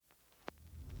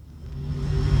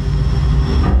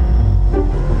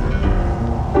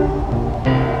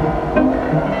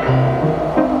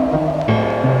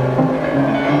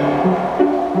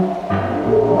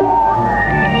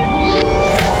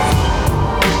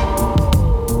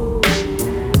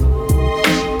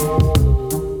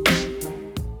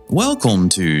Welcome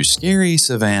to Scary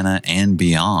Savannah and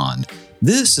Beyond.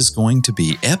 This is going to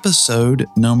be episode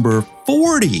number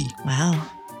 40. Wow,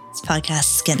 this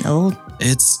podcast is getting old.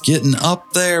 It's getting up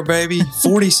there, baby.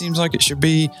 40 seems like it should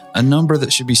be a number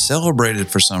that should be celebrated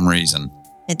for some reason.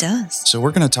 It does. So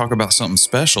we're going to talk about something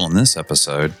special in this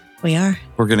episode. We are.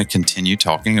 We're going to continue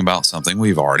talking about something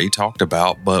we've already talked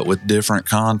about, but with different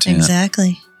content.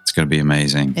 Exactly. It's going to be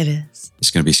amazing. It is. It's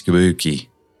going to be skabooky.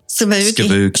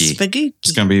 Spooky.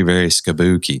 It's going to be very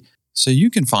skabooky. So you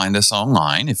can find us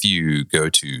online if you go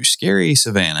to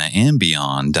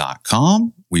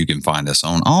scarysavannahandbeyond.com. You can find us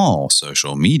on all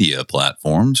social media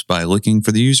platforms by looking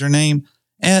for the username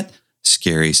at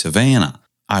Scary Savannah.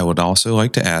 I would also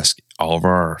like to ask all of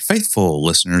our faithful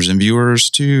listeners and viewers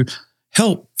to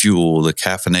help fuel the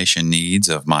caffeination needs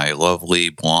of my lovely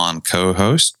blonde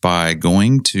co-host by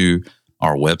going to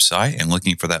our website and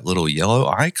looking for that little yellow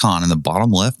icon in the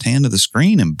bottom left hand of the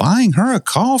screen and buying her a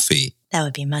coffee. That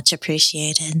would be much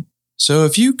appreciated. So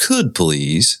if you could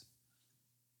please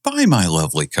buy my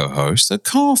lovely co-host a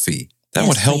coffee. That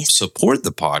would help support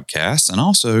the podcast and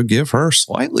also give her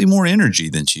slightly more energy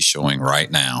than she's showing right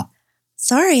now.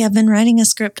 Sorry, I've been writing a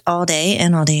script all day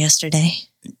and all day yesterday.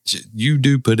 You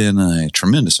do put in a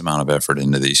tremendous amount of effort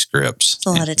into these scripts. It's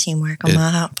a lot of teamwork on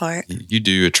my part. You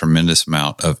do a tremendous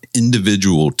amount of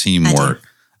individual teamwork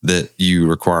that you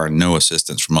require no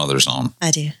assistance from others on.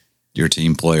 I do. You're a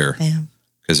team player. I am.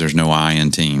 Because there's no I in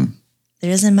team.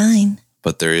 There isn't mine.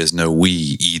 But there is no we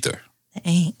either. There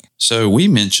ain't. So we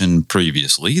mentioned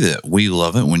previously that we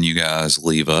love it when you guys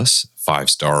leave us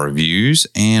 5-star reviews,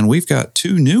 and we've got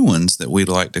 2 new ones that we'd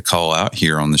like to call out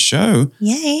here on the show.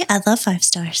 Yay, I love 5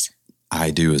 stars. I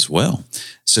do as well.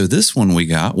 So this one we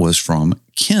got was from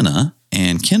Kenna,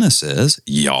 and Kenna says,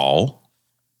 y'all,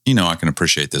 you know I can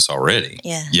appreciate this already.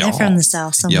 Yeah, they're from the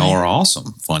South somewhere. Y'all are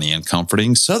awesome, funny and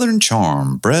comforting, Southern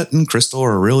charm. Brett and Crystal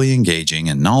are really engaging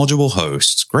and knowledgeable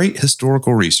hosts. Great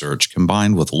historical research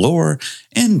combined with lore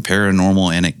and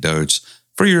paranormal anecdotes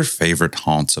for your favorite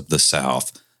haunts of the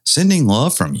South. Sending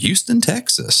love from Houston,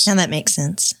 Texas. Now that makes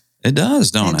sense. It does,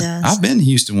 don't it? Does. I've been to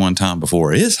Houston one time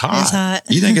before. It's hot. It's hot.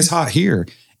 You think it's hot here?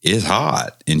 It's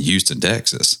hot in Houston,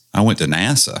 Texas. I went to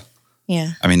NASA.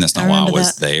 Yeah. I mean, that's not why I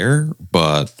was there,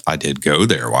 but I did go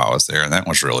there while I was there, and that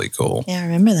was really cool. Yeah, I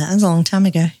remember that. That was a long time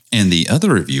ago. And the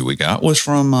other review we got was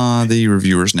from the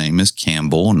reviewer's name is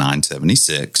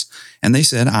Campbell976, and they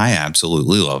said, I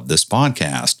absolutely love this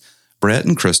podcast. Brett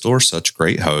and Crystal are such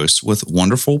great hosts with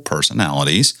wonderful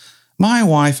personalities. My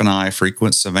wife and I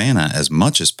frequent Savannah as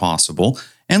much as possible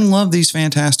and love these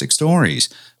fantastic stories.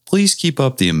 Please keep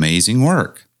up the amazing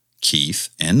work. Keith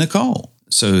and Nicole.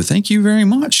 So thank you very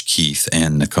much, Keith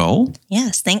and Nicole.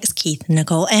 Yes, thanks, Keith,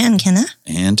 Nicole, and Kenna.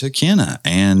 And to Kenna.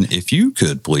 And if you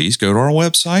could please go to our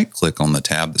website, click on the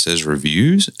tab that says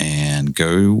reviews, and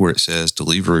go where it says to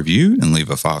leave a review and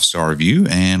leave a 5-star review,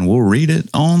 and we'll read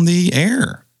it on the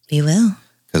air. We will.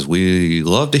 Because we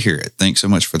love to hear it. Thanks so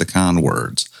much for the kind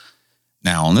words.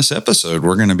 Now, on this episode,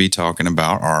 we're going to be talking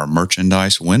about our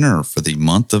merchandise winner for the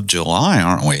month of July,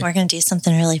 aren't we? We're going to do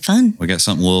something really fun. We got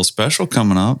something a little special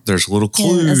coming up. There's little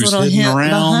clues little hidden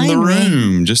around the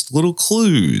room. Me. Just little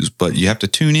clues. But you have to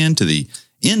tune in to the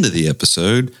end of the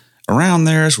episode. Around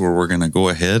there is where we're going to go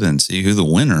ahead and see who the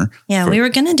winner. Yeah, we were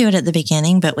going to do it at the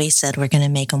beginning, but we said we're going to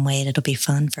make them wait. It'll be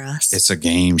fun for us. It's a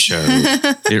game show.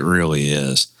 It really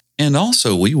is. And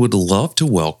also, we would love to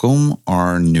welcome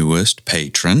our newest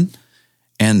patron,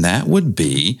 and that would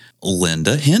be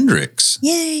Linda Hendricks.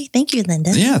 Yay. Thank you,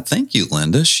 Linda. Yeah, thank you,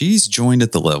 Linda. She's joined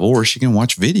at the level where she can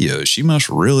watch videos. She must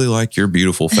really like your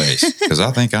beautiful face, because I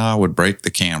think I would break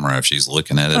the camera if she's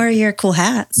looking at it. Or your cool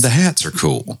hats. The hats are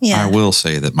cool. Yeah. I will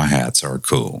say that my hats are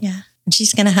cool. Yeah. And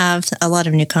she's going to have a lot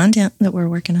of new content that we're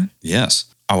working on. Yes.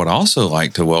 I would also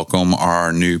like to welcome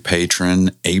our new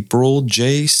patron, April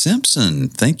J. Simpson.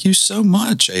 Thank you so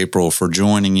much, April, for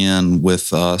joining in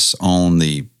with us on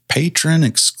the patron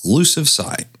exclusive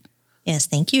site. Yes,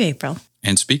 thank you, April.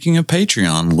 And speaking of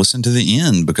Patreon, listen to the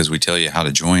end because we tell you how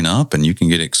to join up and you can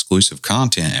get exclusive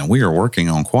content. And we are working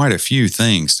on quite a few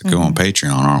things to go on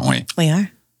Patreon, aren't we? We are.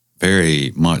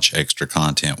 Very much extra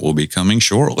content will be coming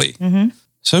shortly. Mm-hmm.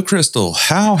 So, Crystal,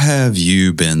 how have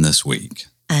you been this week?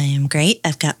 I am great.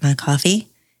 I've got my coffee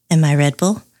and my Red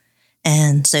Bull.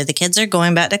 And so the kids are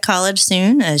going back to college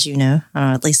soon, as you know.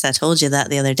 At least I told you that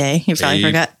the other day. You probably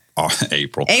forgot.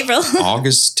 April.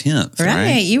 August 10th,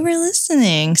 right? You were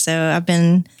listening. So I've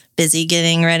been busy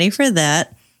getting ready for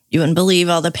that. You wouldn't believe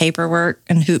all the paperwork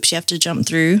and hoops you have to jump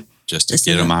through. Just to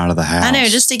get them out of the house. I know,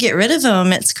 just to get rid of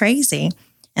them. It's crazy.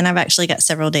 And I've actually got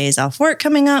several days off work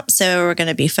coming up. So we're going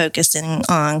to be focusing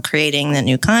on creating the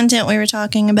new content we were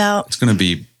talking about. It's going to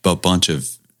be a bunch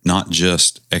of not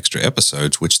just extra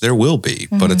episodes, which there will be,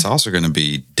 but it's also going to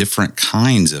be different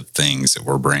kinds of things that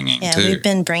we're bringing too. We've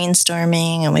been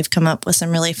brainstorming and we've come up with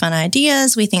some really fun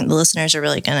ideas. We think the listeners are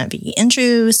really going to be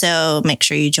into. So make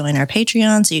sure you join our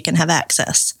Patreon so you can have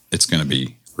access. It's going to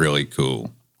be really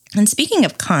cool. And speaking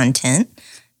of content,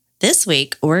 this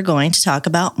week we're going to talk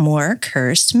about more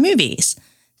cursed movies.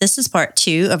 This is part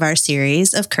 2 of our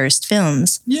series of cursed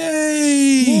films.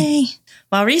 Yay!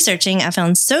 While researching, I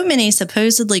found so many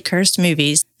supposedly cursed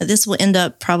movies that this will end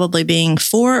up probably being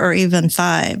 4 or even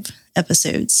 5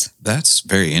 episodes. That's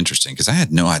very interesting because I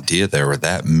had no idea there were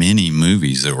that many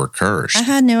movies that were cursed. I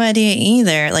had no idea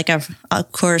either. Like, I've,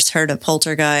 of course, heard of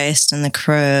Poltergeist and The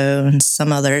Crow and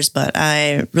some others, but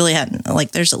I really hadn't.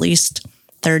 Like, there's at least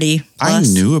 30 plus.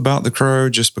 I knew about The Crow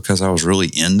just because I was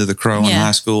really into The Crow in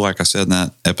high school, like I said in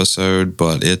that episode,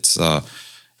 but it's...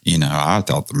 I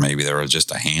thought that maybe there was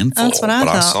just a handful. That's what I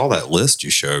thought. I saw that list you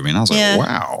showed me, and I was like,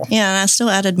 wow. Yeah, and I still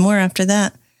added more after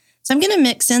that. So I'm going to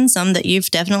mix in some that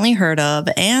you've definitely heard of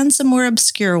and some more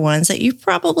obscure ones that you've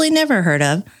probably never heard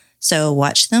of. So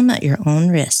watch them at your own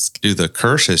risk. Do the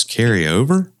curses carry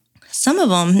over? Some of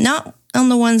them, not on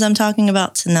the ones I'm talking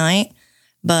about tonight,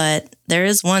 but there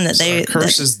is one that it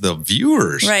curses the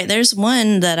viewers. Right. There's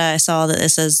one that I saw that it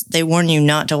says they warn you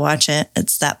not to watch it.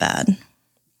 It's that bad.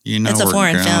 It's a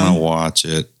foreign film. We're going to watch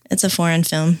it. It's a foreign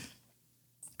film.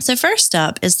 So first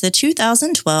up is the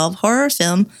 2012 horror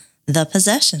film, The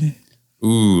Possession.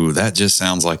 Ooh, that just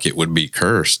sounds like it would be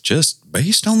cursed just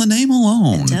based on the name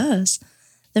alone. It does.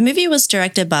 The movie was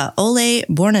directed by Ole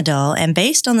Bornedal and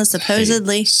based on the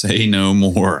supposedly... Hey, say no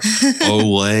more.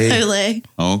 Ole. Ole.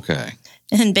 Okay.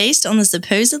 And based on the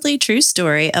supposedly true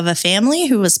story of a family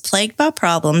who was plagued by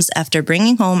problems after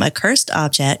bringing home a cursed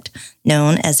object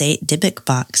known as a Dybbuk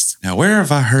box. Now, where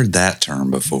have I heard that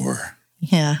term before?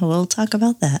 Yeah, we'll talk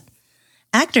about that.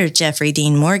 Actor Jeffrey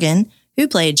Dean Morgan, who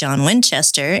played John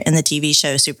Winchester in the TV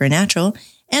show Supernatural,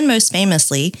 and most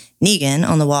famously, Negan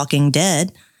on The Walking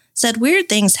Dead, said weird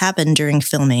things happened during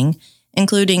filming,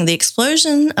 including the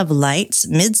explosion of lights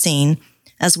mid-scene,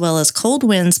 as well as cold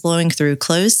winds blowing through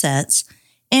closed sets,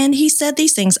 and he said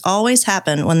these things always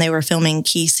happened when they were filming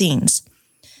key scenes.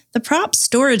 The prop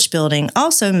storage building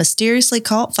also mysteriously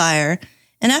caught fire,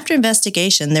 and after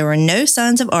investigation, there were no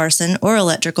signs of arson or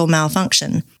electrical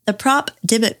malfunction. The prop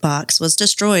Dybbuk box was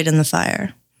destroyed in the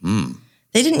fire.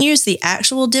 They didn't use the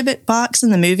actual Dybbuk box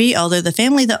in the movie, although the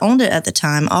family that owned it at the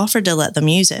time offered to let them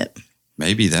use it.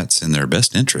 Maybe that's in their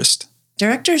best interest.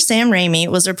 Director Sam Raimi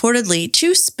was reportedly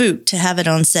too spooked to have it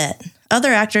on set.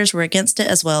 Other actors were against it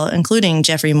as well, including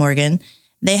Jeffrey Morgan.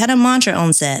 They had a mantra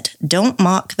on set, don't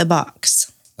mock the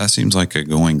box. That seems like a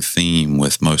going theme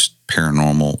with most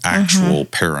paranormal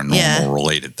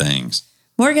related things.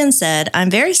 Morgan said,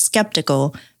 I'm very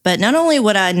skeptical, but not only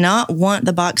would I not want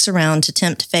the box around to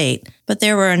tempt fate, but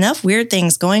there were enough weird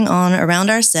things going on around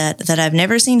our set that I've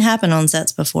never seen happen on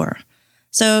sets before.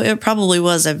 So it probably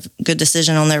was a good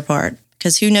decision on their part,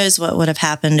 because who knows what would have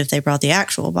happened if they brought the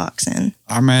actual box in.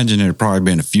 I imagine there had probably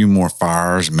been a few more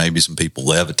fires, maybe some people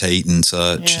levitating and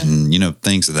such, and,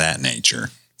 things of that nature.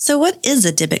 So what is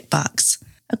a Dybbuk box?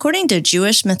 According to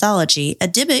Jewish mythology, a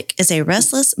Dybbuk is a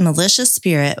restless, malicious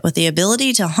spirit with the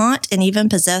ability to haunt and even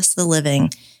possess the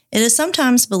living. It is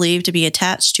sometimes believed to be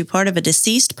attached to part of a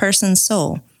deceased person's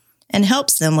soul and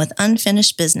helps them with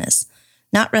unfinished business,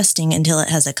 not resting until it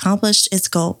has accomplished its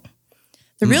goal.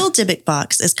 The real Dybbuk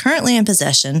box is currently in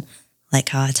possession, like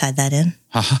how I tied that in.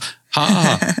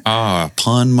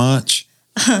 Pun much?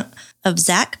 Of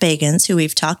Zach Bagans, who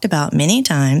we've talked about many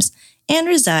times, and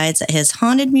resides at his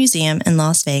haunted museum in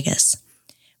Las Vegas.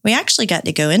 We actually got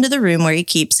to go into the room where he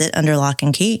keeps it under lock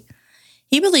and key.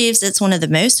 He believes it's one of the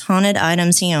most haunted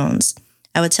items he owns.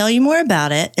 I would tell you more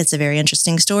about it. It's a very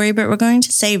interesting story, but we're going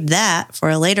to save that for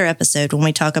a later episode when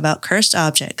we talk about cursed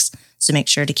objects. So make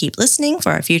sure to keep listening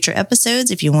for our future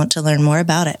episodes if you want to learn more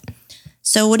about it.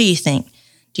 So what do you think?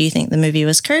 Do you think the movie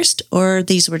was cursed or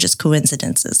these were just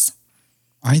coincidences?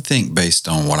 I think based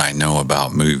on what I know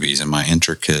about movies and my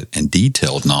intricate and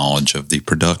detailed knowledge of the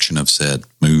production of said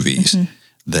movies,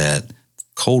 that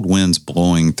cold winds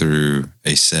blowing through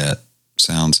a set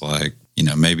sounds like,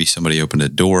 maybe somebody opened a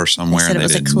door somewhere and they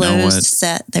didn't know it. It was a closed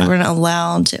set. They weren't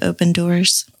allowed to open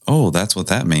doors. Oh, that's what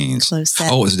that means. Closed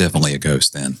set. Oh, it's definitely a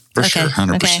ghost then. For sure,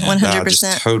 100%. Okay, 100%. I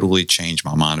just totally changed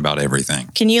my mind about everything.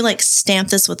 Can you stamp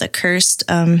this with a cursed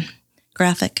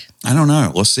graphic? I don't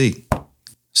know. Let's see.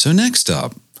 So next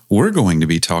up, we're going to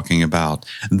be talking about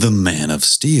the Man of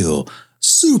Steel,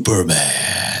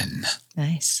 Superman.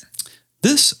 Nice.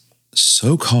 This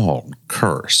so-called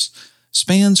curse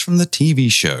spans from the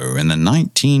TV show in the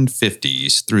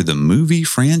 1950s through the movie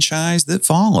franchise that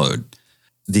followed.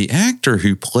 The actor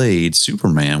who played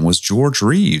Superman was George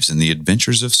Reeves in The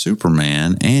Adventures of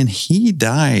Superman, and he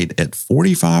died at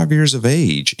 45 years of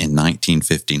age in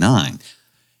 1959.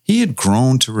 He had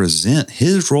grown to resent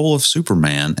his role of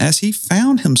Superman as he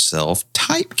found himself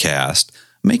typecast,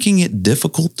 making it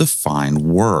difficult to find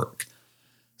work.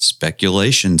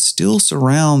 Speculation still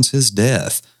surrounds his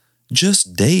death.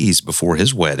 Just days before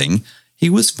his wedding, he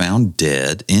was found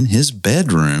dead in his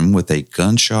bedroom with a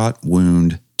gunshot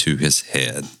wound to his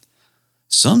head.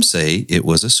 Some say it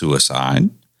was a suicide,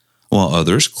 while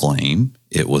others claim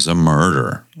it was a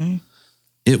murder.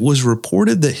 It was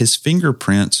reported that his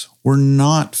fingerprints were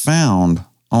not found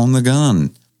on the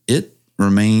gun. It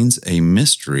remains a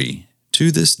mystery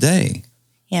to this day.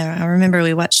 Yeah, I remember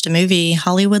we watched a movie,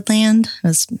 Hollywoodland. It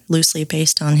was loosely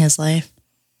based on his life.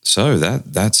 So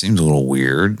that seems a little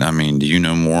weird. I mean, do you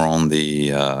know more on the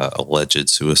alleged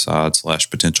suicide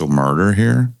 / potential murder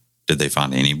here? Did they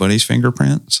find anybody's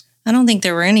fingerprints? I don't think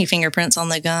there were any fingerprints on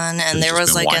the gun, and there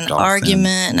was like an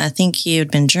argument, and I think he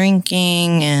had been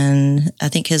drinking, and I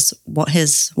think his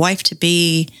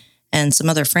wife-to-be and some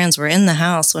other friends were in the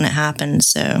house when it happened,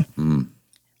 so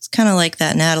it's kind of like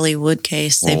that Natalie Wood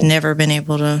case. They've never been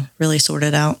able to really sort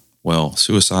it out. Well,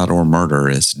 suicide or murder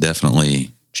is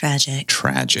definitely tragic.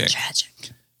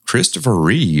 Christopher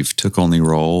Reeve took on the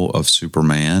role of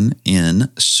Superman in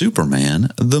Superman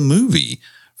the Movie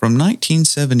from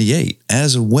 1978,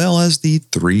 as well as the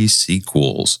 3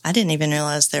 sequels. I didn't even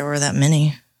realize there were that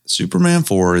many. Superman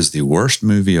 4 is the worst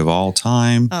movie of all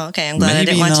time. Oh, okay. I'm glad I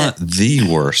didn't watch it. Maybe not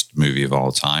the worst movie of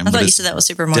all time. I thought you said that was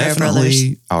Super Mario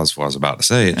Brothers. I was about to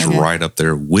say, it's right up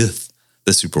there with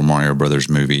the Super Mario Brothers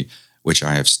movie, which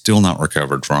I have still not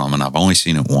recovered from, and I've only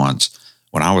seen it once.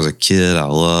 When I was a kid, I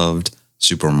loved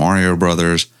Super Mario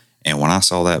Brothers. And when I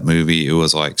saw that movie, it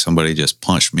was like somebody just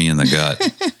punched me in the gut.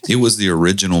 It was the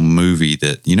original movie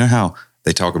that, you know how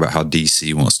they talk about how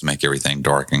DC wants to make everything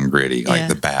dark and gritty, like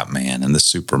the Batman and the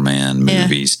Superman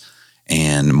movies.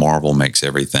 And Marvel makes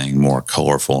everything more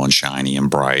colorful and shiny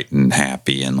and bright and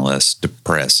happy and less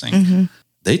depressing.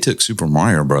 They took Super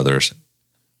Mario Brothers,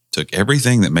 took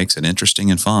everything that makes it interesting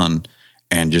and fun,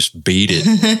 and just beat it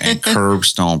and curb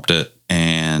stomped it,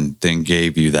 and then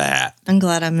gave you that. I'm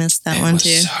glad I missed that one too.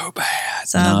 So bad.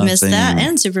 So I missed that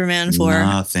and Superman 4.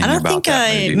 I don't think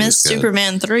I missed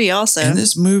Superman 3 also. And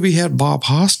this movie had Bob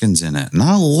Hoskins in it. And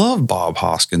I love Bob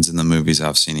Hoskins in the movies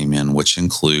I've seen him in, which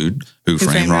include Who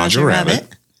Framed Roger Rabbit.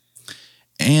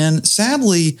 And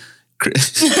sadly...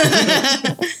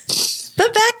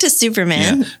 But back to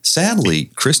Superman. Yeah. Sadly,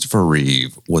 Christopher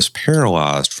Reeve was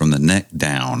paralyzed from the neck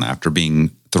down after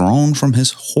being thrown from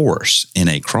his horse in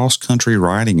a cross-country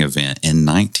riding event in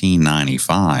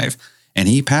 1995, and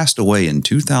he passed away in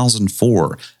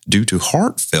 2004 due to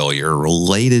heart failure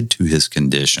related to his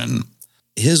condition.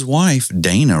 His wife,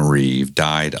 Dana Reeve,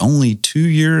 died only 2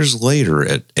 years later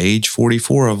at age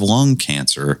 44 of lung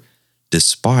cancer,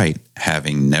 despite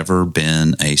having never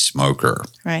been a smoker.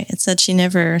 Right. It said she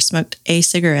never smoked a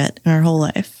cigarette in her whole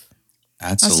life.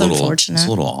 That's unfortunate. It's a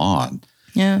little odd.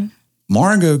 Yeah.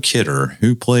 Margot Kidder,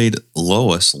 who played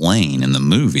Lois Lane in the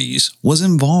movies, was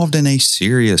involved in a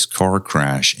serious car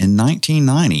crash in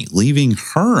 1990, leaving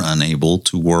her unable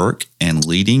to work and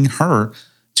leading her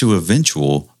to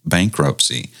eventual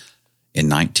bankruptcy. In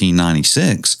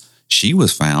 1996, she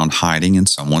was found hiding in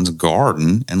someone's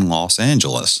garden in Los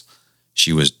Angeles.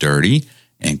 She was dirty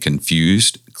and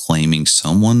confused, claiming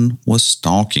someone was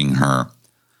stalking her.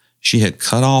 She had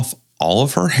cut off all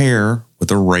of her hair with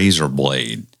a razor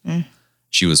blade.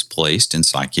 She was placed in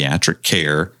psychiatric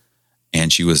care,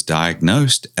 and she was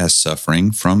diagnosed as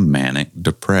suffering from manic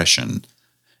depression.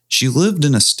 She lived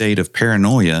in a state of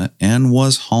paranoia and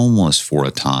was homeless for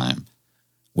a time.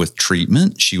 With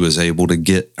treatment, she was able to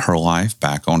get her life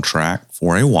back on track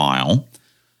for a while.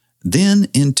 Then,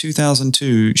 in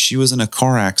 2002, she was in a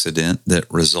car accident that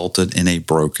resulted in a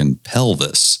broken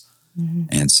pelvis.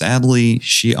 And sadly,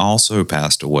 she also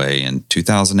passed away in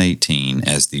 2018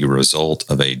 as the result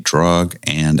of a drug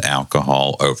and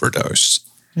alcohol overdose.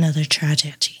 Another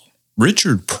tragedy.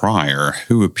 Richard Pryor,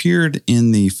 who appeared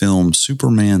in the film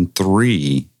Superman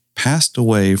 3, passed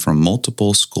away from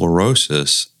multiple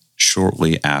sclerosis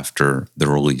shortly after the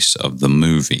release of the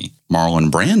movie. Marlon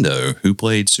Brando, who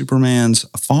played Superman's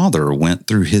father, went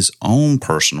through his own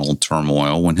personal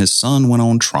turmoil when his son went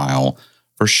on trial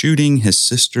for shooting his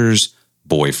sister's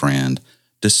boyfriend.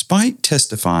 Despite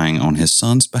testifying on his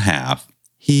son's behalf,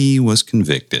 he was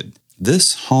convicted.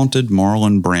 This haunted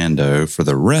Marlon Brando for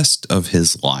the rest of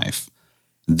his life.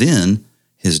 Then,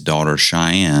 his daughter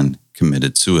Cheyenne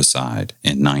committed suicide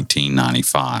in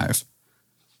 1995.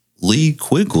 Lee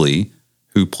Quigley,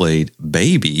 who played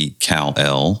baby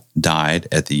Kal-El, died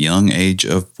at the young age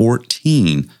of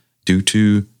 14 due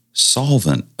to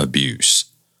solvent abuse.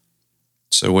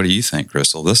 So what do you think,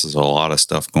 Crystal? This is a lot of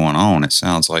stuff going on. It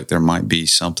sounds like there might be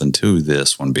something to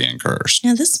this one being cursed.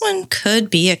 Yeah, this one could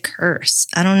be a curse.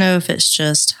 I don't know if it's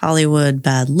just Hollywood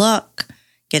bad luck,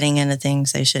 getting into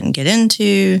things they shouldn't get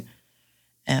into,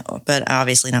 but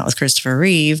obviously not with Christopher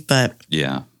Reeve. But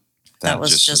yeah, that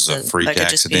was just a freak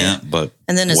accident. But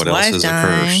and then his what wife else is dying.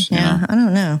 a curse? Yeah, I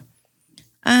don't know.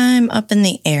 I'm up in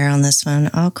the air on this one.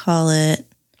 I'll call it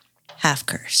half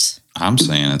curse. I'm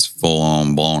saying it's full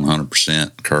on blown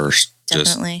 100% curse.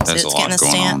 Definitely. There's so a lot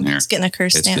going stamp. on here. It's getting a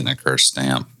curse It's stamp. getting a curse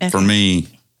stamp. Okay. For me.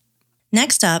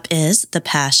 Next up is The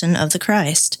Passion of the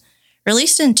Christ.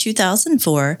 Released in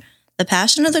 2004, The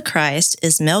Passion of the Christ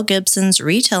is Mel Gibson's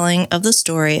retelling of the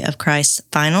story of Christ's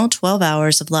final 12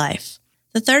 hours of life.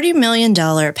 The $30 million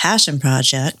passion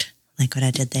project, like what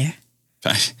I did there.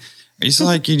 It's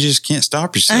like you just can't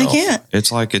stop yourself. I can't.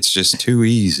 It's like it's just too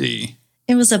easy.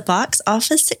 It was a box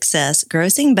office success,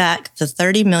 grossing back the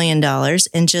 $30 million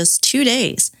in just 2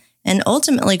 days and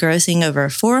ultimately grossing over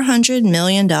 $400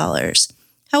 million.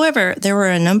 However, there were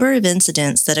a number of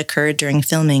incidents that occurred during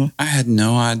filming. I had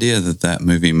no idea that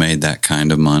movie made that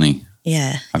kind of money.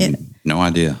 Yeah. I had no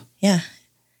idea. Yeah.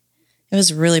 It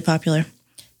was really popular.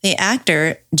 The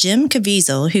actor, Jim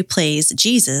Caviezel, who plays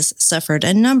Jesus, suffered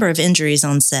a number of injuries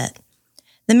on set.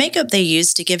 The makeup they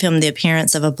used to give him the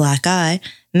appearance of a black eye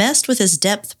messed with his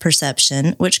depth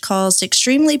perception, which caused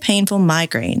extremely painful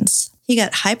migraines. He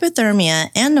got hypothermia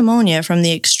and pneumonia from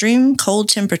the extreme cold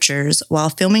temperatures while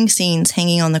filming scenes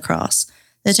hanging on the cross.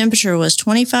 The temperature was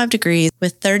 25 degrees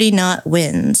with 30-knot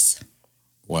winds.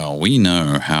 Well, we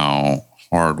know how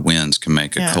hard winds can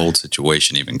make a cold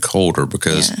situation even colder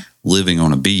because living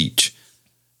on a beach,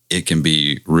 it can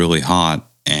be really hot.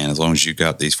 And as long as you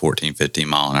got these 14, 15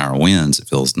 mile an hour winds, it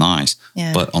feels nice.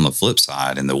 Yeah. But on the flip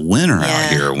side, in the winter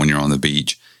out here when you're on the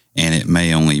beach, and it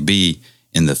may only be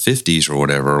in the 50s or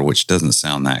whatever, which doesn't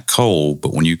sound that cold,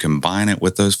 but when you combine it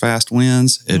with those fast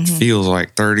winds, it feels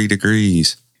like 30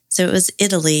 degrees. So it was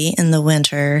Italy in the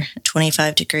winter,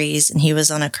 25 degrees, and he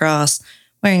was on a cross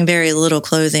wearing very little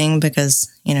clothing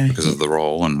because, Because of the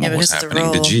role and what was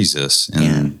happening to Jesus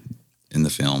in the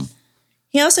film.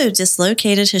 He also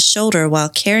dislocated his shoulder while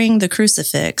carrying the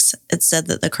crucifix. It said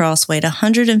that the cross weighed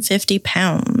 150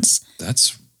 pounds.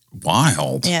 That's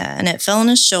wild. Yeah, and it fell on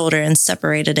his shoulder and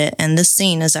separated it. And this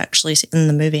scene is actually in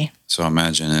the movie. So I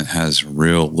imagine it has a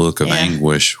real look of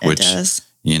anguish, which, it does.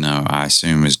 I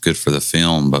assume is good for the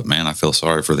film. But man, I feel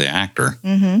sorry for the actor.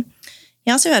 Mm-hmm.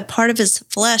 He also had part of his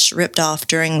flesh ripped off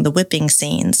during the whipping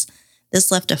scenes. This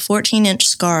left a 14-inch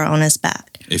scar on his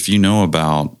back. If you know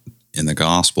about in the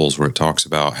Gospels where it talks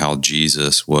about how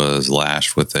Jesus was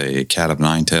lashed with a cat of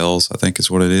nine tails, I think is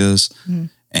what it is. Mm-hmm.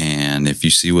 And if you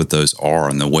see what those are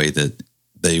and the way that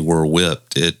they were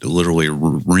whipped, it literally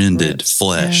rended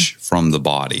flesh from the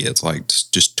body. It's like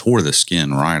just tore the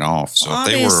skin right off. So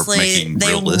obviously, if they were making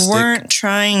realistic, they weren't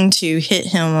trying to hit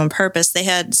him on purpose. They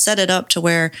had set it up to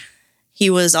where he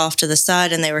was off to the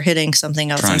side and they were hitting something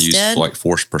else trying instead. To use like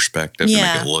forced perspective to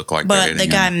make it look like they're hitting him. But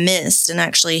the guy him. missed and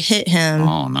actually hit him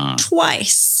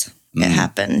twice. It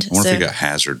happened. I wonder if he got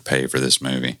hazard pay for this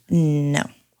movie. No.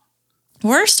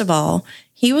 Worst of all,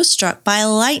 he was struck by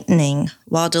lightning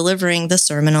while delivering the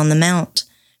Sermon on the Mount.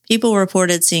 People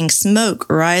reported seeing smoke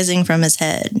rising from his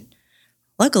head.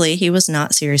 Luckily, he was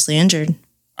not seriously injured.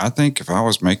 I think if I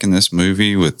was making this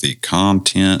movie with the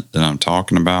content that I'm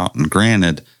talking about, and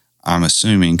granted, I'm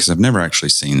assuming, because I've never actually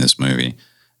seen this movie,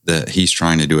 that he's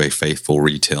trying to do a faithful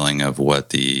retelling of what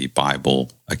the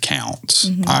Bible accounts,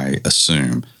 I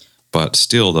assume. But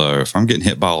still, though, if I'm getting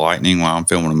hit by lightning while I'm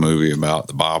filming a movie about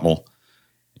the Bible,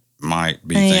 might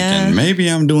be thinking, maybe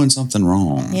I'm doing something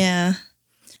wrong. Yeah.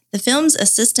 The film's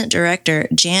assistant director,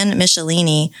 Jan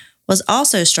Michelini, was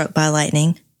also struck by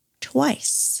lightning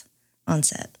twice on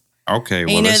set. Okay,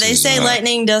 well, they say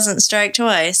lightning doesn't strike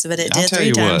twice, but it did 3 times. I'll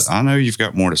tell you what, I know you've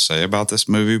got more to say about this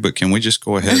movie, but can we just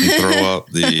go ahead and throw up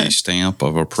the stamp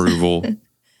of approval?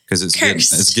 Because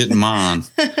it's getting mine.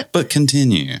 But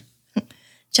continue.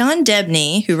 John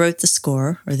Debney, who wrote the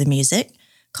score or the music,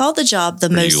 called the job the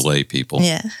most... you lay people.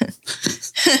 Yeah.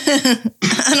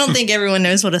 I don't think everyone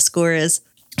knows what a score is.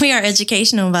 We are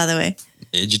educational, by the way.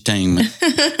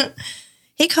 Edutainment.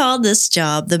 He called this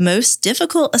job the most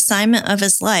difficult assignment of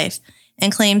his life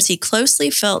and claims he closely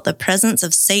felt the presence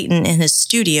of Satan in his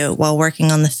studio while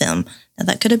working on the film. Now,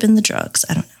 that could have been the drugs.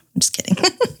 I don't know. I'm just kidding.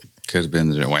 Could have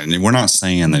been. We're not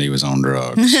saying that he was on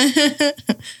drugs.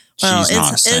 Well, She's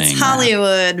not saying it's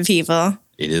Hollywood, that. people.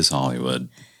 It is Hollywood.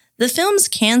 The film's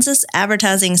Kansas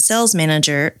advertising sales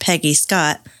manager, Peggy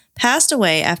Scott, passed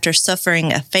away after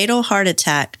suffering a fatal heart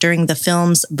attack during the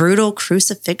film's brutal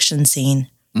crucifixion scene.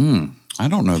 I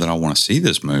don't know that I want to see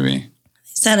this movie. They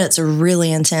said it's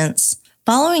really intense.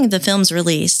 Following the film's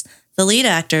release, the lead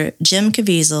actor, Jim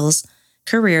Caviezel's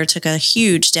career took a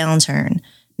huge downturn.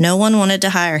 No one wanted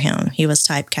to hire him. He was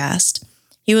typecast.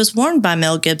 He was warned by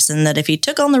Mel Gibson that if he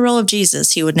took on the role of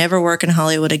Jesus, he would never work in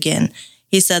Hollywood again.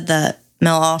 He said that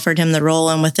Mel offered him the role,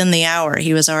 and within the hour,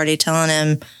 he was already telling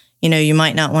him, you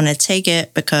might not want to take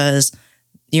it because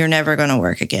you're never going to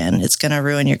work again. It's going to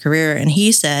ruin your career. And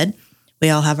he said, we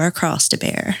all have our cross to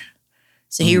bear.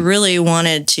 So he really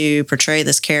wanted to portray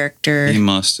this character. He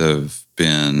must have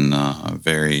been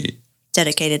very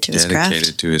dedicated to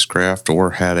his craft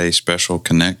or had a special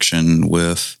connection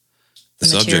with the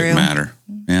subject matter.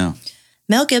 Yeah.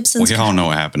 Mel Gibson's... We all know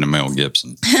what happened to Mel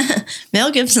Gibson.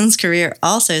 Mel Gibson's career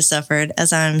also suffered,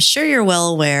 as I'm sure you're well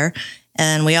aware,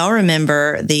 and we all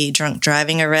remember the drunk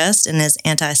driving arrest and his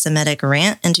anti-Semitic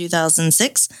rant in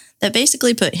 2006 that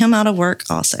basically put him out of work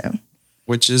also.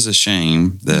 Which is a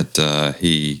shame that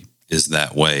he is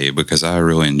that way, because I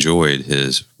really enjoyed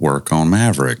his work on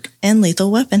Maverick. And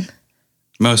Lethal Weapon.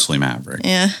 Mostly Maverick.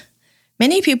 Yeah.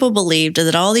 Many people believed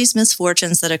that all these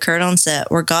misfortunes that occurred on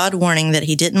set were God warning that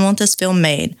he didn't want this film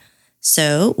made.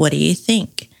 So, what do you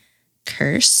think?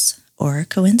 Curse or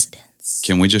coincidence?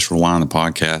 Can we just rewind the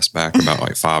podcast back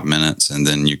about 5 minutes and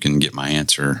then you can get my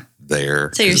answer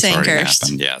there? So you're saying cursed?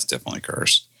 Happened. Yeah, it's definitely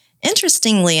cursed.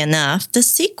 Interestingly enough, the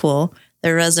sequel,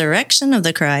 The Resurrection of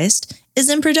the Christ, is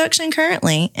in production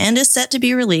currently and is set to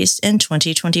be released in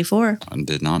 2024. I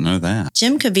did not know that.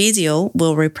 Jim Caviezel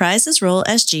will reprise his role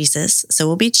as Jesus, so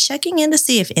we'll be checking in to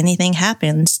see if anything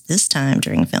happens this time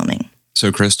during filming. So,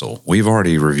 Crystal, we've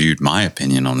already reviewed my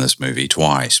opinion on this movie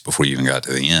twice before you even got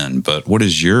to the end, but what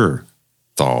is your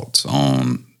thoughts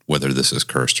on whether this is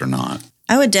cursed or not?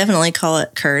 I would definitely call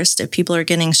it cursed if people are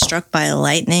getting struck by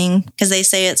lightning, because they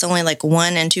say it's only like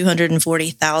 1 in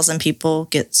 240,000 people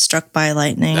get struck by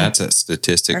lightning. That's a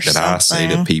statistic that I say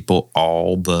to people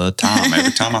all the time.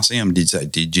 Every time I see them,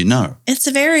 did you know? It's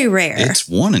very rare. It's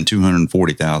 1 in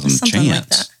 240,000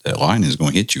 chance that lightning is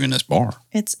going to hit you in this bar.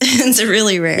 It's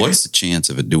really rare. What's the chance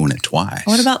of it doing it twice?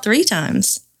 What about 3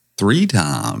 times? 3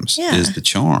 times is the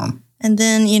charm. And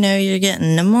then, you're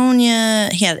getting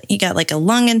pneumonia. He got like a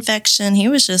lung infection. He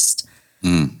was just,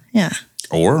 yeah.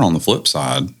 Or on the flip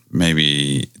side,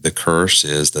 maybe the curse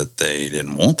is that they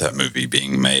didn't want that movie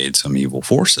being made, some evil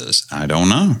forces. I don't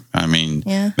know. I mean,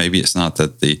 maybe it's not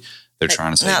that they're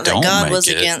trying to say not don't that God make was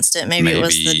it. against it. Maybe it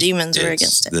was the demons were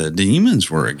against it. The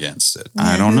demons were against it. Yeah,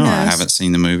 I don't know. knows? I haven't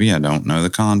seen the movie. I don't know the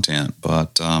content,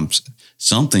 but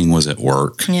something was at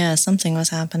work. Yeah, something was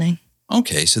happening.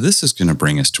 Okay, so this is going to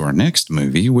bring us to our next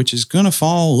movie, which is going to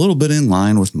fall a little bit in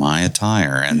line with my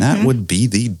attire, and that would be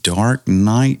the Dark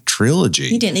Knight trilogy.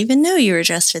 You didn't even know you were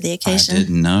dressed for the occasion. I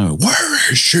didn't know.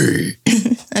 Where is she?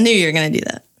 I knew you were going to do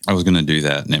that. I was going to do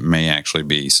that, and it may actually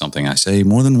be something I say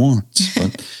more than once.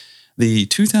 But the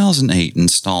 2008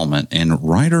 installment in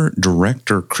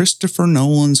writer-director Christopher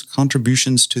Nolan's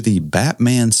contributions to the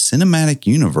Batman cinematic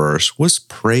universe was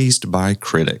praised by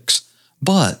critics,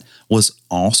 but was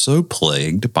also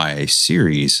plagued by a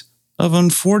series of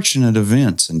unfortunate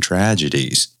events and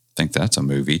tragedies. I think that's a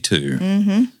movie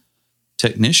too.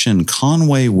 Technician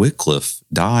Conway Wycliffe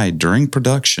died during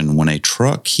production when a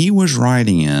truck he was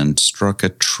riding in struck a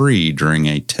tree during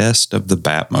a test of the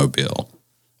Batmobile.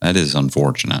 That is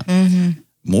unfortunate.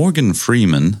 Morgan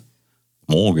Freeman,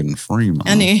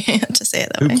 I knew you had to say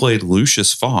it that way. Who played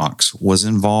Lucius Fox, was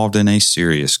involved in a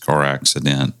serious car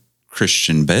accident.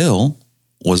 Christian Bale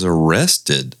was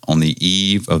arrested on the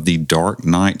eve of the Dark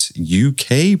Knight's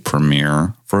UK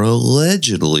premiere for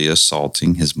allegedly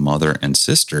assaulting his mother and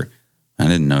sister. I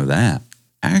didn't know that.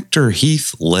 Actor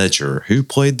Heath Ledger, who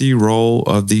played the role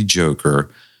of the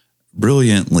Joker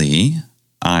brilliantly,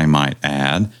 I might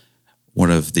add,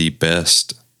 one of the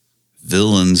best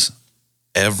villains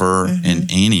ever in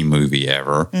any movie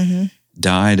ever,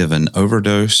 died of an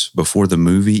overdose before the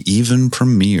movie even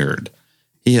premiered.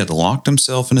 He had locked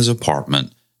himself in his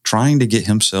apartment, trying to get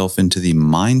himself into the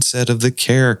mindset of the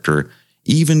character,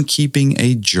 even keeping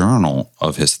a journal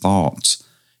of his thoughts.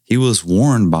 He was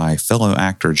warned by fellow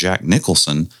actor Jack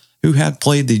Nicholson, who had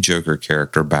played the Joker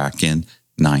character back in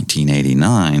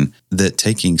 1989, that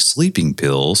taking sleeping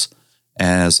pills,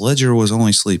 as Ledger was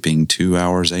only sleeping 2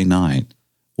 hours a night,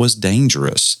 was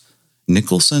dangerous.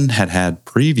 Nicholson had had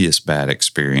previous bad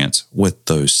experience with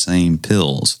those same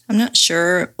pills. I'm not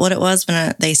sure what it was,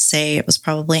 but they say it was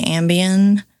probably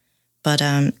Ambien. But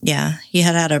yeah, he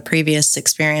had a previous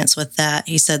experience with that.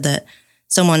 He said that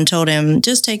someone told him,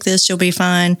 just take this, you'll be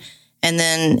fine. And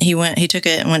then he took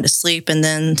it and went to sleep. And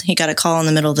then he got a call in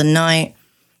the middle of the night.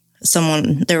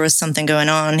 There was something going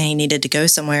on. He needed to go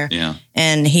somewhere. Yeah.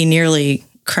 And he nearly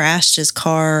crashed his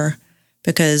car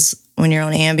because when you're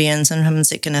on Ambien,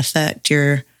 sometimes it can affect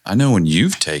your... I know when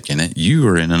you've taken it, you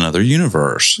are in another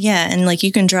universe. Yeah, and like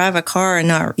you can drive a car and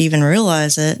not even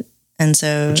realize it. And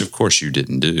so... Which, of course, you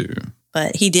didn't do.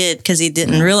 But he did because he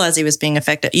didn't realize he was being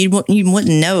affected. You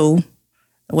wouldn't know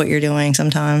what you're doing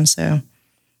sometimes.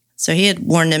 So he had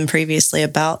warned him previously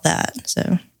about that.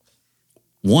 So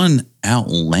one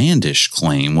outlandish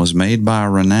claim was made by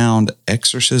renowned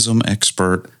exorcism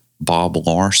expert Bob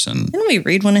Larson. Didn't we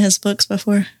read one of his books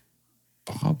before?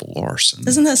 Bob Larson.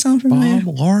 Doesn't that sound familiar?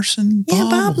 Bob Larson? Yeah,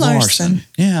 Bob Larson.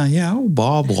 Yeah. Oh,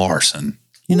 Bob Larson.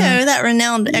 You know that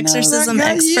renowned exorcism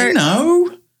expert? You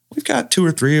know, we've got 2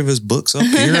 or 3 of his books up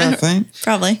here, I think.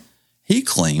 Probably. He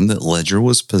claimed that Ledger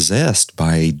was possessed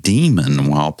by a demon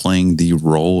while playing the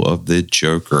role of the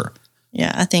Joker.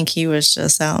 Yeah, I think he was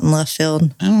just out in left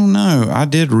field. I don't know. I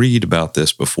did read about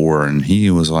this before, and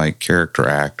he was like character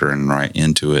actor and right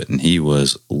into it, and he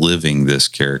was living this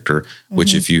character,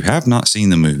 which if you have not seen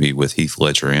the movie with Heath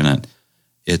Ledger in it,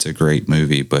 it's a great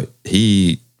movie, but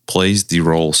he plays the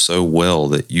role so well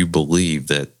that you believe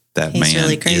that He's man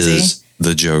really crazy. is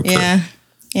the Joker. Yeah,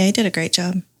 he did a great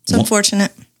job. It's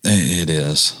unfortunate. It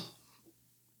is.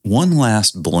 One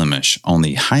last blemish on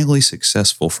the highly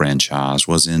successful franchise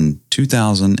was in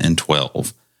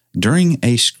 2012. During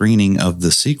a screening of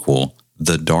the sequel,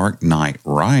 The Dark Knight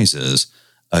Rises,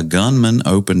 a gunman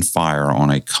opened fire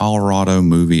on a Colorado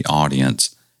movie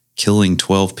audience, killing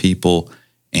 12 people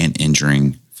and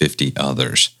injuring 50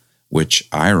 others, which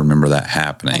I remember that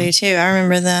happening. I do too. I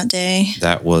remember that day.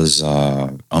 That was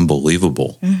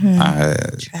unbelievable.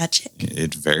 Tragic.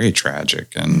 It's very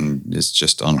tragic, and it's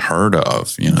just unheard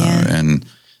of, you know, and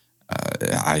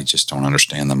I just don't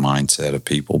understand the mindset of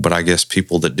people. But I guess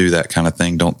people that do that kind of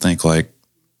thing don't think like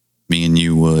me and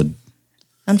you would.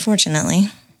 Unfortunately.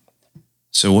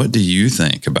 So what do you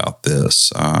think about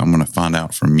this? I'm going to find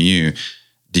out from you.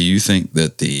 Do you think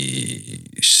that the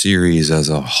series as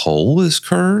a whole is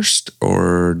cursed,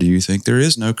 or do you think there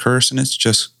is no curse and it's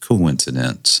just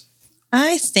coincidence?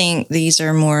 I think these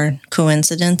are more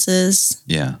coincidences.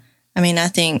 Yeah. I mean, I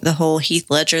think the whole Heath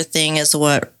Ledger thing is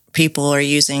what people are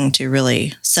using to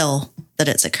really sell that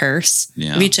it's a curse.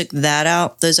 Yeah. If you took that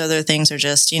out, those other things are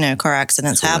just, car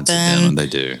accidents happen. They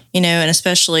do. And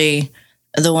especially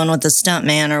the one with the stunt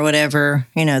man or whatever,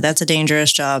 that's a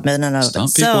dangerous job in and of itself.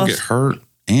 Some people get hurt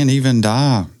and even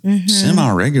die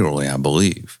semi-regularly, I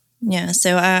believe. Yeah,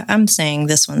 so I'm saying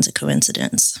this one's a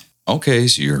coincidence. Okay,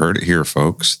 so you heard it here,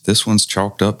 folks. This one's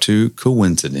chalked up to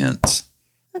coincidence.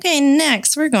 Okay,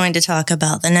 next we're going to talk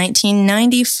about the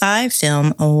 1995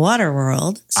 film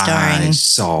Waterworld, I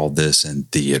saw this in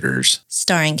theaters.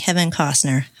 Starring Kevin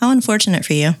Costner. How unfortunate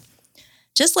for you.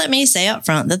 Just let me say up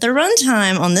front that the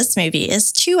runtime on this movie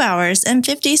is 2 hours and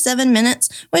 57 minutes,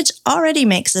 which already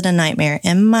makes it a nightmare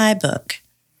in my book.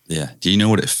 Yeah. Do you know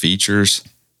what it features?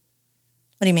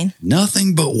 What do you mean?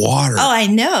 Nothing but water. Oh, I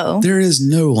know. There is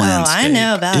no landscape. Oh, I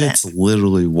know about it. It's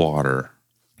literally water.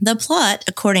 The plot,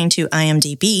 according to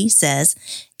IMDb, says,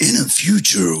 in a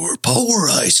future where polar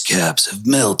ice caps have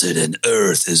melted and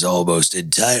Earth is almost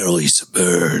entirely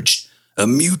submerged, a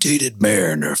mutated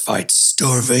mariner fights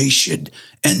starvation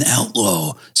and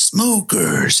outlaw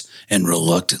smokers and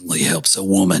reluctantly helps a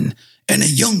woman and a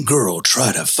young girl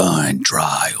try to find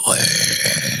dry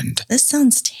land. This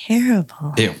sounds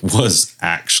terrible. It was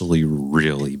actually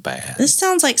really bad. This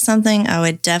sounds like something I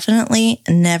would definitely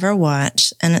never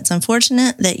watch, and it's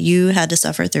unfortunate that you had to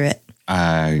suffer through it.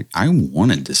 I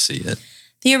wanted to see it.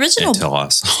 The original until I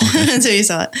saw it. Until you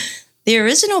saw it. The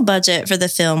original budget for the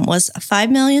film was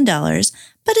 $5 million,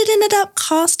 but it ended up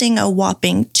costing a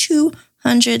whopping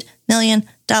 $200 million.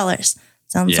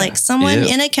 Sounds like someone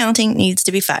in accounting needs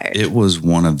to be fired. It was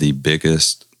one of the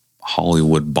biggest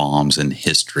Hollywood bombs in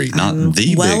history. Not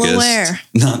the biggest.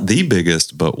 Not the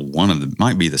biggest, but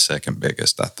might be the second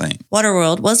biggest, I think.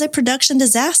 Waterworld was a production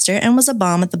disaster and was a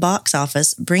bomb at the box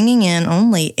office, bringing in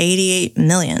only $88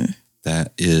 million.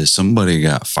 That is, somebody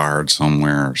got fired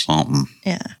somewhere or something.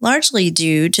 Yeah, largely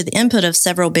due to the input of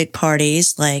several big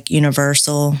parties like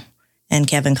Universal and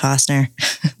Kevin Costner.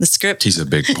 The script. He's a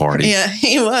big party. Yeah,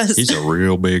 he was. He's a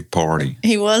real big party.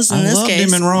 He was in I this loved case.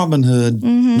 him in Robin Hood,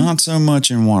 not so much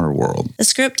in Waterworld. The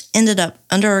script ended up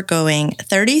undergoing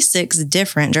 36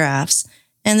 different drafts,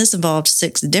 and this involved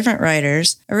 6 different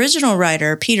writers. Original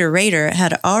writer Peter Rader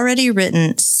had already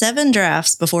written 7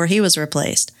 drafts before he was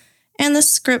replaced, and the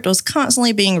script was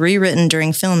constantly being rewritten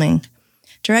during filming.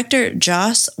 Director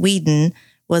Joss Whedon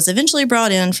was eventually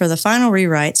brought in for the final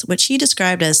rewrites, which he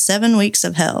described as 7 weeks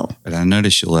of hell. But I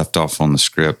noticed you left off on the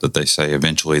script that they say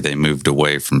eventually they moved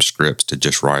away from scripts to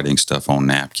just writing stuff on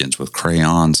napkins with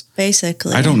crayons.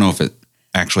 Basically. I don't know if it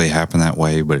actually happened that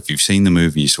way, but if you've seen the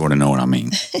movie, you sort of know what I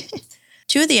mean.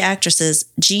 2 of the actresses,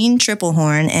 Jean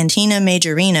Triplehorn and Tina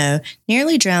Majorino,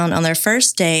 nearly drowned on their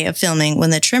first day of filming when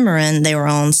the trimaran they were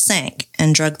on sank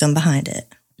and dragged them behind it.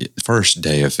 First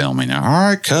day of filming. All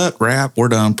right, cut, wrap, we're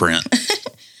done, print.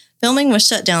 Filming was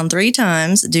shut down 3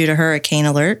 times due to hurricane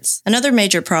alerts. Another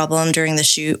major problem during the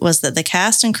shoot was that the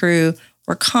cast and crew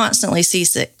were constantly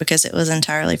seasick because it was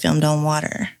entirely filmed on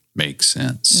water. Makes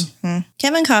sense.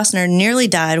 Kevin Costner nearly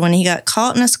died when he got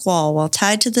caught in a squall while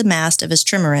tied to the mast of his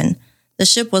trimaran. The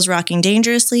ship was rocking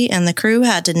dangerously, and the crew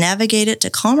had to navigate it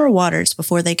to calmer waters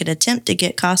before they could attempt to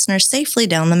get Costner safely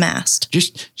down the mast.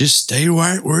 Just stay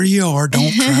right where you are.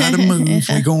 Don't try to move.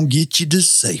 We're going to get you to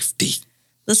safety.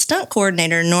 The stunt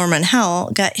coordinator, Norman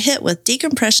Howell, got hit with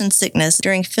decompression sickness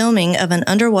during filming of an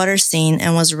underwater scene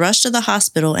and was rushed to the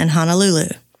hospital in Honolulu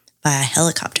by a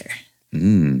helicopter.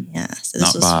 Yeah, so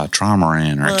this Not by a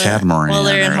trimaran or a catamaran. Well,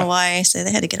 they're in or Hawaii, so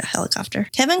they had to get a helicopter.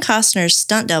 Kevin Costner's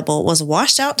stunt double was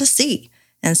washed out to sea,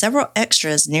 and several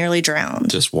extras nearly drowned.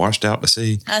 just washed out to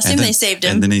sea. I assume they saved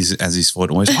him. And then as he's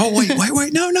floating away, oh,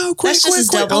 wait, no, quick, That's just his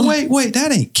quick. double. Oh, wait,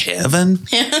 that ain't Kevin.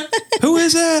 Who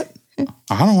is that?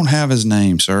 I don't have his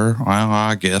name, sir. Well,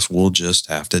 I guess we'll just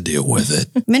have to deal with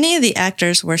it. Many of the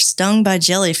actors were stung by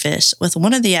jellyfish, with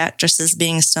one of the actresses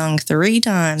being stung 3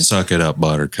 times. Suck it up,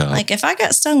 Buttercup. Like, if I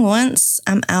got stung once,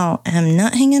 I'm out. I'm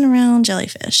not hanging around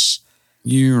jellyfish.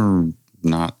 You're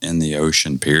not in the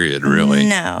ocean, period, really.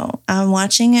 No, I'm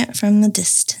watching it from the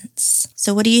distance.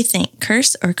 So what do you think,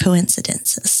 curse or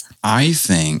coincidences? I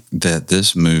think that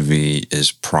this movie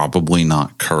is probably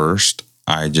not cursed.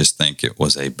 I just think it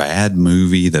was a bad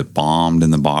movie that bombed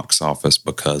in the box office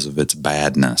because of its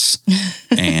badness.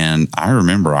 And I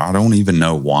remember, I don't even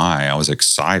know why. I was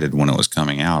excited when it was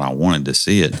coming out. I wanted to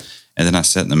see it. And then I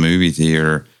sat in the movie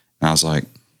theater and I was like,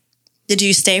 Did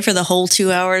you stay for the whole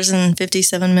 2 hours and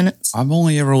 57 minutes? I've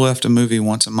only ever left a movie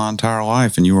once in my entire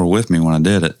life, and you were with me when I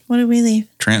did it. What did we leave?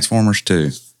 Transformers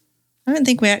 2. I didn't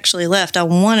think we actually left. I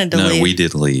wanted to leave. No, we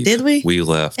did leave. Did we? We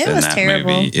left It in was that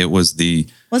terrible. movie. It was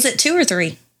 2 or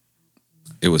 3?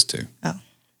 It was 2. Oh.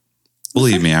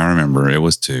 Believe me, I remember. It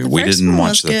was 2. We first didn't one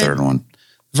watch was the good. third one.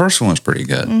 The first one was pretty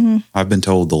good. Mm-hmm. I've been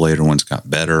told the later ones got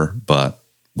better, but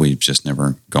we've just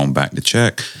never gone back to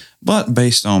check. But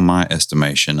based on my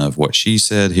estimation of what she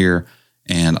said here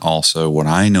and also what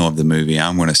I know of the movie,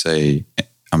 I'm going to say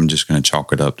I'm just going to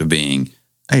chalk it up to being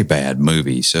a bad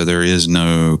movie. So there is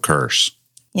no curse.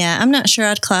 Yeah, I'm not sure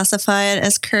I'd classify it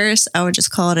as curse. I would just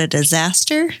call it a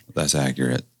disaster. That's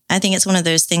accurate. I think it's one of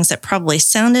those things that probably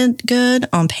sounded good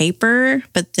on paper,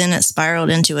 but then it spiraled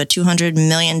into a $200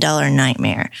 million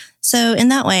nightmare. So in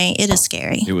that way, it is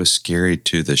scary. It was scary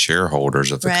to the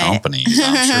shareholders of the Right. companies.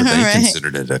 I'm sure they Right.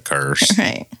 considered it a curse.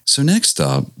 Right. So next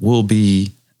up will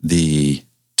be the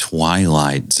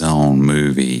Twilight Zone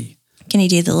movie. Can you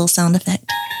do the little sound effect?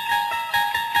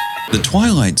 The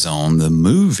Twilight Zone, the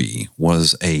movie,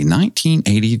 was a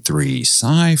 1983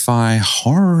 sci-fi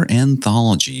horror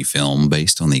anthology film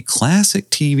based on the classic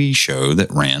TV show that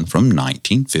ran from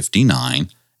 1959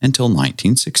 until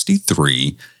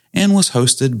 1963 and was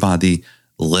hosted by the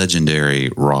legendary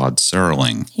Rod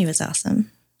Serling. He was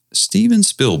awesome. Steven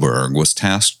Spielberg was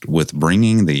tasked with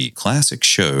bringing the classic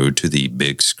show to the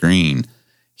big screen.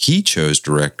 He chose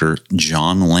director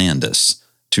John Landis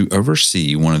to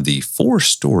oversee one of the 4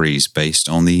 stories based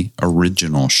on the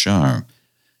original show.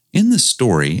 In the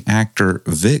story, actor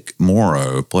Vic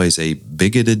Morrow plays a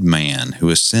bigoted man who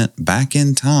is sent back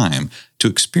in time to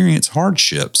experience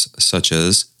hardships such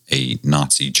as a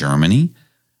Nazi Germany,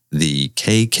 the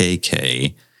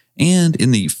KKK, and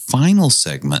in the final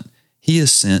segment, he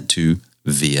is sent to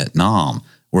Vietnam,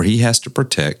 where he has to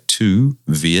protect 2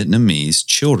 Vietnamese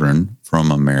children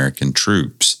from American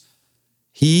troops.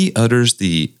 He utters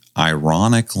the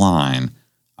ironic line,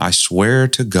 "I swear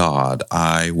to God,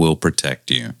 I will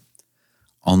protect you."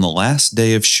 On the last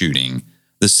day of shooting,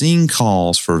 the scene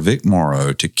calls for Vic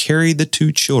Morrow to carry the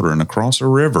 2 children across a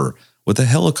river with a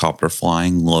helicopter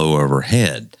flying low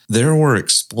overhead. There were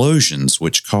explosions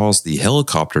which caused the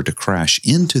helicopter to crash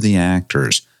into the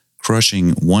actors,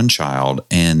 crushing one child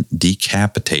and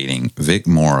decapitating Vic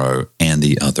Morrow and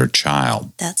the other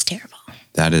child. That's terrible.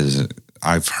 That is,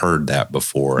 I've heard that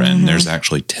before, and there's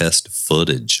actually test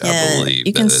footage, I believe.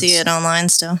 You can see it online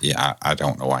still. Yeah, I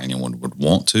don't know why anyone would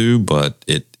want to, but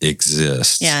it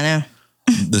exists. Yeah, I know.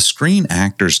 The Screen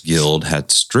Actors Guild had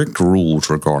strict rules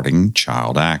regarding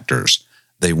child actors.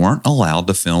 They weren't allowed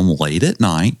to film late at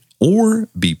night or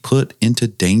be put into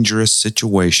dangerous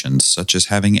situations, such as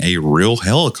having a real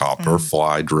helicopter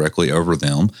fly directly over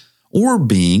them or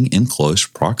being in close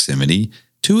proximity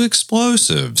to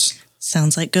explosives.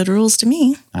 Sounds like good rules to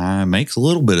me. Makes a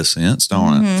little bit of sense,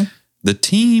 don't it? The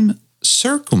team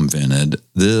circumvented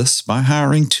this by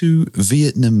hiring 2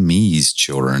 Vietnamese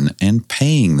children and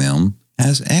paying them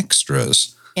as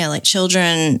extras. Yeah, like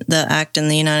children that act in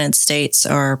the United States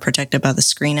are protected by the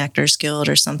Screen Actors Guild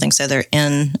or something. So they're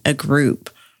in a group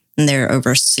and they're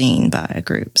overseen by a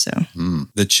group. So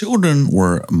The children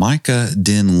were Micah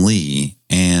Din Lee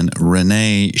and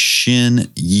Renee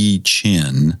Shin Yi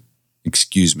Chin.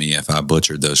 Excuse me if I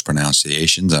butchered those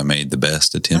pronunciations. I made the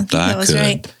best attempt I was could.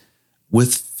 right.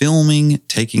 With filming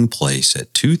taking place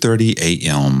at 2:30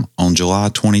 a.m. on July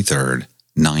 23rd,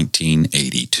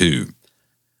 1982.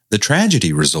 The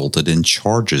tragedy resulted in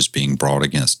charges being brought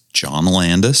against John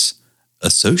Landis,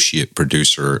 associate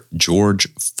producer George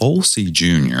Folsey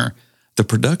Jr., the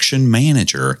production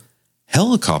manager,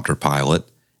 helicopter pilot,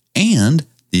 and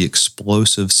the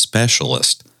explosive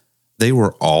specialist. They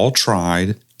were all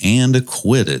tried and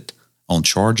acquitted on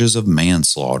charges of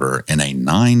manslaughter in a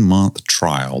 9-month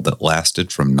trial that lasted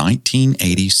from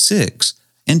 1986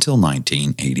 until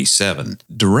 1987.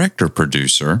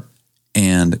 Director-producer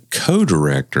and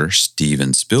co-director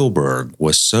Steven Spielberg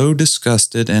was so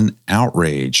disgusted and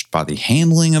outraged by the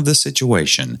handling of the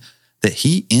situation that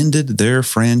he ended their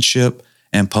friendship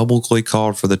and publicly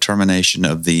called for the termination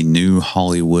of the New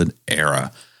Hollywood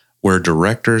era, where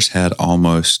directors had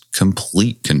almost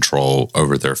complete control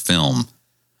over their film.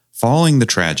 Following the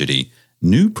tragedy,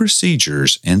 new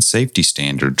procedures and safety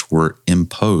standards were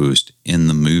imposed in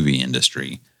the movie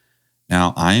industry.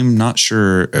 Now, I'm not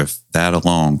sure if that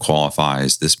alone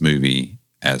qualifies this movie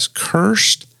as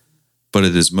cursed, but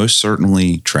it is most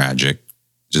certainly tragic,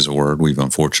 which is a word we've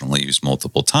unfortunately used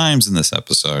multiple times in this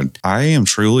episode. I am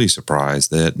truly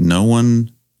surprised that no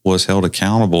one was held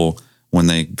accountable when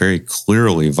they very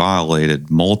clearly violated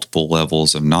multiple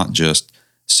levels of not just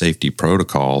safety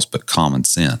protocols, but common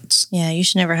sense. Yeah, you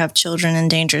should never have children in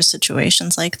dangerous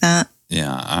situations like that.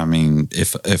 Yeah, I mean,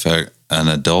 if an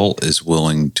adult is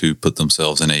willing to put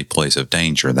themselves in a place of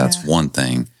danger, that's one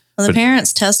thing. Well, the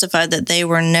parents testified that they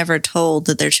were never told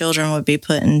that their children would be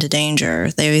put into danger.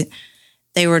 They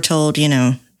were told,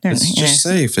 It's just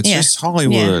safe. It's just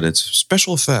Hollywood. It's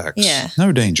special effects. Yeah.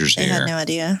 No dangers They here. had no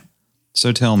idea.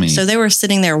 So tell me. So they were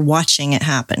sitting there watching it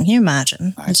happen. Can you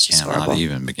imagine? I It's just cannot horrible.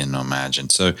 even begin to imagine.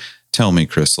 So tell me,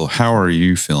 Crystal, how are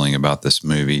you feeling about this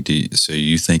movie? So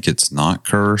you think it's not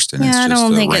cursed and it's I just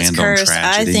don't a think it's random cursed.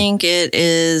 tragedy? I think it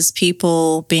is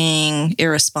people being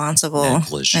irresponsible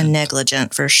and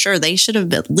negligent for sure. They should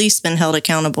have at least been held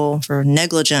accountable for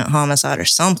negligent homicide or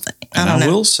something. And I don't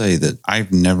know. will say that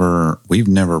we've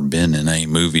never been in a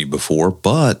movie before,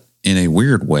 but in a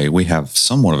weird way, we have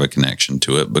somewhat of a connection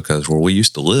to it because where we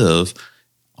used to live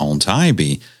on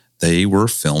Tybee, they were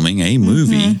filming a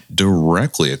movie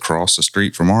directly across the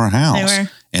street from our house. They were.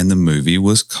 And the movie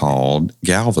was called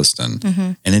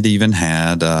Galveston. And it even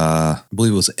had, I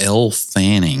believe it was Elle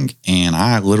Fanning. And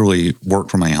I literally worked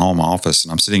from my home office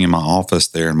and I'm sitting in my office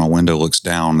there and my window looks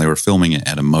down. They were filming it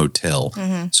at a motel.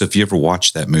 So if you ever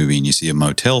watch that movie and you see a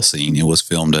motel scene, it was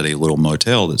filmed at a little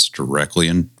motel that's directly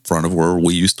in front of where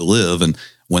we used to live. And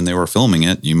when they were filming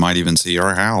it, you might even see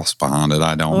our house behind it.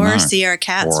 I don't know. Or see our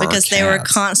cats Or our because they were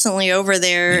cats. constantly over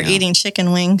there eating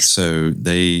chicken wings. So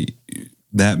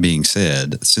that being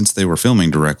said, since they were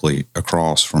filming directly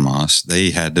across from us,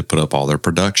 they had to put up all their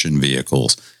production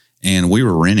vehicles. And we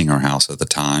were renting our house at the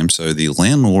time. So the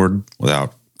landlord,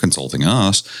 without consulting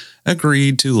us,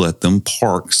 agreed to let them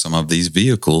park some of these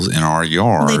vehicles in our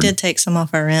yard. They did take some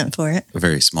off our rent for it. A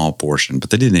very small portion, but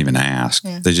they didn't even ask.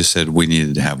 Yeah. They just said we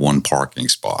needed to have one parking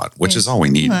spot, which is all we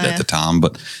needed Oh, yeah. at the time.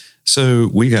 But so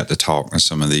we got to talk to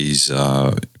some of these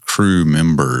crew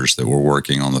members that were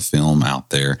working on the film out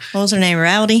there. What was her name?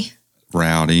 Rowdy?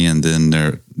 Rowdy, and then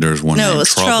there's one No, named it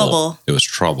was Trouble. It was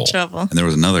Trouble. Trouble. And there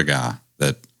was another guy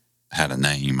that had a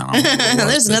name. I don't know what it was,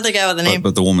 There's another guy with a name.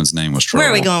 But the woman's name was Trouble. Where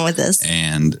are we going with this?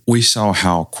 And we saw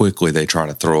how quickly they try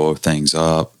to throw things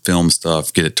up, film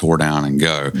stuff, get it tore down, and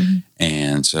go. Mm-hmm.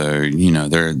 And so, you know,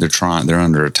 they're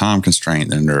under a time constraint,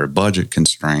 they're under a budget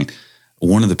constraint.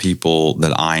 One of the people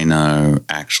that I know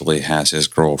actually has his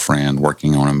girlfriend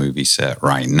working on a movie set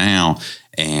right now.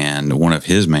 And one of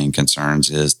his main concerns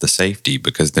is the safety,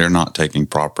 because they're not taking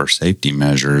proper safety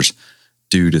measures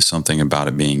due to something about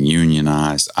it being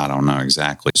unionized. I don't know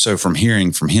exactly. So from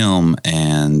hearing from him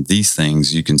and these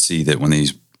things, you can see that when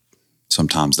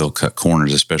sometimes they'll cut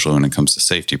corners, especially when it comes to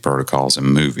safety protocols in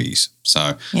movies.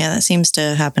 So yeah, that seems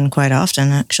to happen quite often,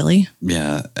 actually.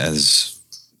 Yeah, as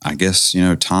I guess, you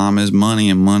know, time is money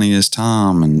and money is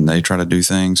time, and they try to do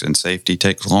things and safety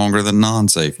takes longer than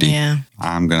non-safety. Yeah.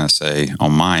 I'm going to say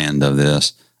on my end of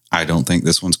this, I don't think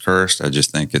this one's cursed. I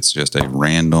just think it's just a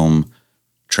random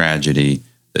tragedy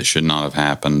that should not have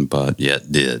happened, but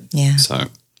yet did. Yeah. So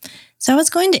I was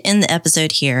going to end the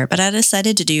episode here, but I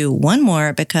decided to do one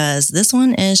more because this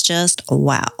one is just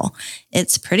wow.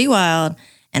 It's pretty wild,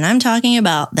 and I'm talking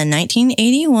about the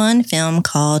 1981 film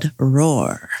called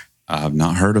Roar. I've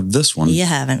not heard of this one. You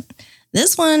haven't.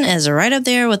 This one is right up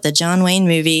there with the John Wayne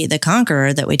movie, The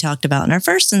Conqueror, that we talked about in our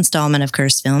first installment of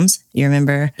Cursed Films. You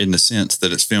remember? In the sense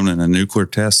that it's filmed in a nuclear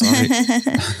test site?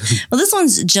 Well, this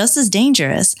one's just as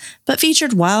dangerous, but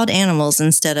featured wild animals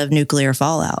instead of nuclear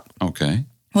fallout. Okay.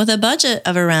 With a budget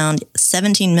of around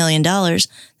 $17 million,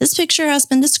 this picture has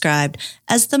been described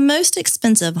as the most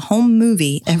expensive home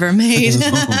movie ever made.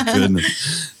 Oh,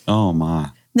 goodness. Oh,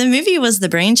 my. The movie was the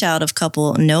brainchild of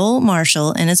couple Noel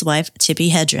Marshall and his wife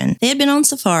Tippi Hedren. They had been on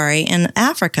safari in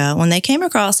Africa when they came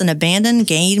across an abandoned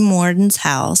game warden's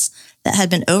house that had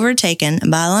been overtaken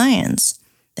by lions.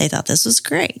 They thought this was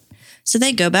great. So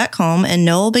they go back home and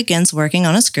Noel begins working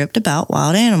on a script about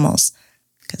wild animals.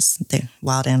 Because the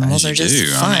wild animals are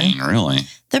just fun. I mean, really.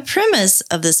 The premise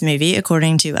of this movie,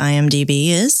 according to IMDb,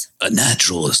 is a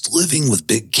naturalist living with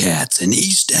big cats in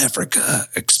East Africa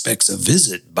expects a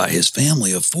visit by his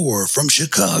family of 4 from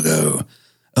Chicago.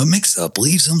 A mix-up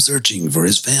leaves him searching for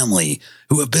his family,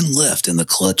 who have been left in the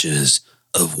clutches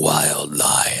of wild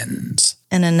lions.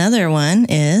 And another one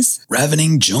is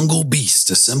ravening jungle beasts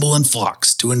assemble in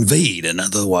flocks to invade an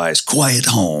otherwise quiet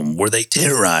home where they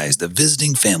terrorize the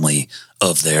visiting family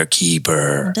of their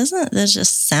keeper. Doesn't that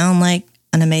just sound like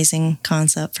an amazing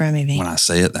concept for a movie? When I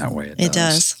say it that way, it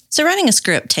does. So writing a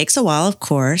script takes a while, of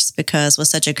course, because with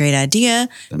such a great idea,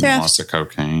 there lots of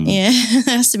cocaine. Yeah,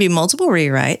 there has to be multiple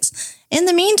rewrites. In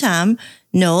the meantime,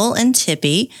 Noel and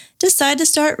Tippi decide to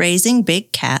start raising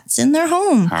big cats in their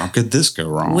home. How could this go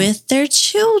wrong? With their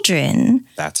children.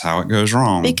 That's how it goes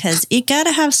wrong. Because you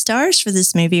gotta have stars for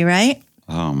this movie, right?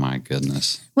 Oh, my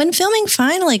goodness. When filming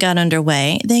finally got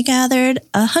underway, they gathered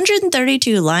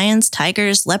 132 lions,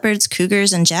 tigers, leopards,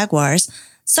 cougars, and jaguars.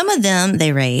 Some of them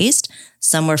they raised.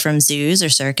 Some were from zoos or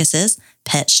circuses,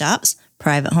 pet shops,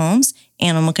 private homes,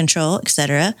 animal control,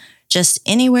 etc. Just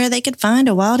anywhere they could find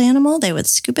a wild animal, they would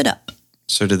scoop it up.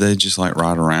 So did they just like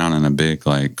ride around in a big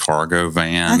like cargo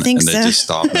van? I think and so. They just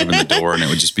stop and open the door and it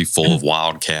would just be full of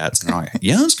wild cats. And they're like,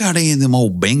 y'all's got any of them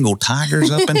old Bengal tigers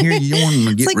up in here you want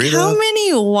to get rid of? How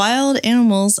many wild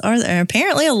animals are there?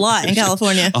 Apparently a lot in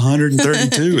California.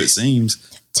 132 it seems.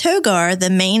 Togar, the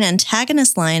main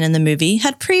antagonist lion in the movie,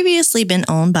 had previously been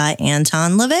owned by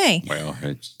Anton LaVey, well,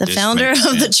 the founder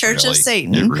of the Church of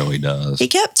Satan. It really does. He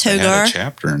kept Togar. They had a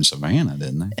chapter in Savannah,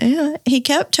 didn't they? Yeah, he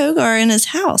kept Togar in his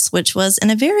house, which was in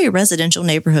a very residential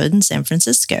neighborhood in San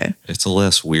Francisco. It's a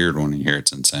less weird when you hear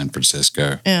it's in San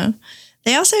Francisco. Yeah.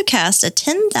 They also cast a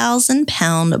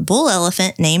 10,000-pound bull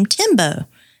elephant named Timbo.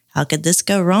 How could this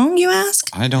go wrong, you ask?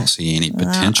 I don't see any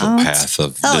potential path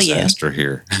of disaster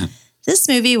here. This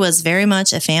movie was very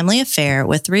much a family affair,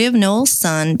 with 3 of Noel's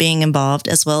sons being involved,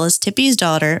 as well as Tippi's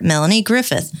daughter, Melanie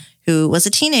Griffith, who was a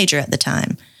teenager at the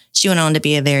time. She went on to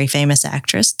be a very famous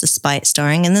actress, despite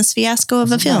starring in this fiasco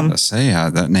of a film. I was about to say,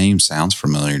 that name sounds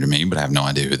familiar to me, but I have no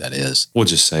idea who that is. We'll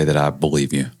just say that I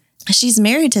believe you. She's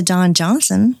married to Don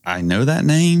Johnson. I know that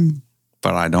name,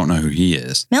 but I don't know who he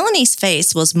is. Melanie's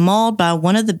face was mauled by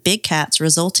one of the big cats,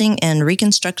 resulting in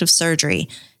reconstructive surgery.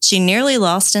 She nearly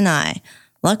lost an eye.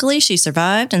 Luckily, she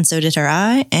survived, and so did her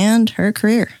eye and her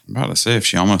career. I'm about to say, if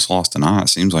she almost lost an eye, it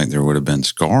seems like there would have been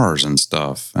scars and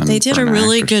stuff. And they did a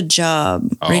really good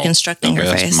job reconstructing her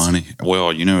face. Money.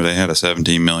 Well, you know, they had a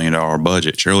 $17 million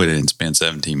budget. Surely they didn't spend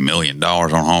 $17 million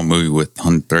on a home movie with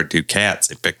 132 cats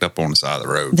they picked up on the side of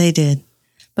the road. They did.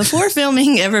 Before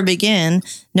filming ever began,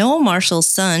 Noel Marshall's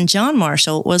son, John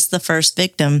Marshall, was the first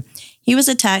victim. He was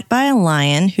attacked by a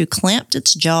lion who clamped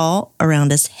its jaw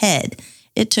around his head.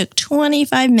 It took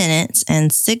 25 minutes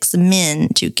and 6 men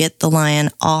to get the lion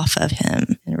off of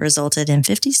him. It resulted in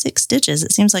 56 stitches.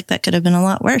 It seems like that could have been a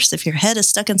lot worse if your head is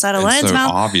stuck inside a lion's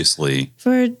mouth. Obviously,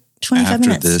 for 25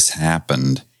 minutes. After this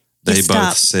happened, they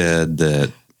both said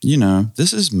that,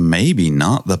 this is maybe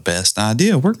not the best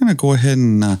idea. We're going to go ahead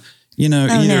and,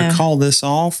 either call this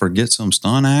off or get some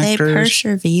stunt actors. They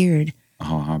persevered.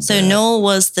 Oh, so Noel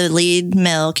was the lead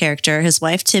male character. His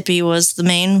wife, Tippy, was the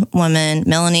main woman.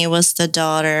 Melanie was the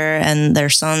daughter, and their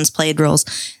sons played roles.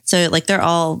 So, they're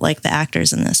all, the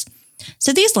actors in this.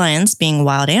 So these lions, being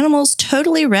wild animals,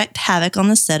 totally wreaked havoc on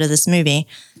the set of this movie.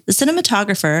 The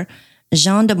cinematographer,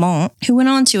 Jean Dumont, who went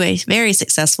on to a very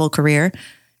successful career,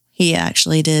 he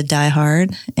actually did Die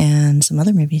Hard and some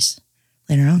other movies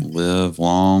later on. Live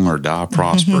long or die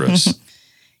prosperous.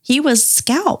 He was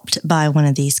scalped by one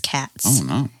of these cats. Oh,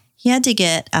 no. He had to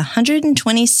get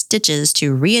 120 stitches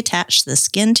to reattach the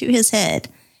skin to his head,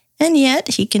 and yet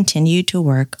he continued to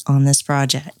work on this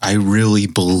project. I really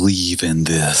believe in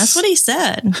this. That's what he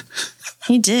said.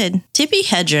 He did. Tippi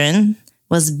Hedren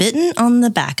was bitten on the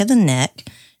back of the neck.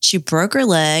 She broke her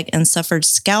leg and suffered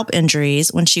scalp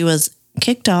injuries when she was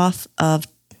kicked off of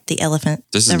the elephant.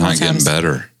 This is not getting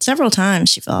better. Several times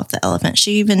she fell off the elephant.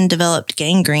 She even developed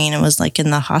gangrene and was in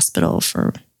the hospital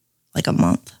for a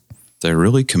month. They're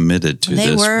really committed to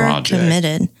this project. They were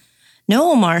committed.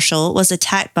 Noel Marshall was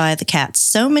attacked by the cats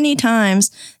so many times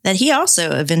that he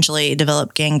also eventually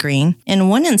developed gangrene. In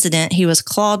one incident, he was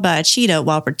clawed by a cheetah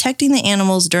while protecting the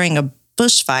animals during a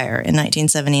bushfire in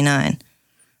 1979.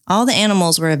 All the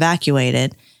animals were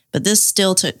evacuated, but this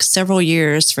still took several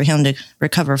years for him to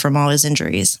recover from all his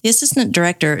injuries. The assistant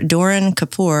director, Doran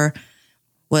Kapoor,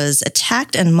 was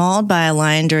attacked and mauled by a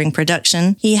lion during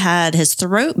production. He had his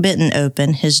throat bitten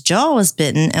open, his jaw was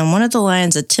bitten, and one of the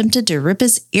lions attempted to rip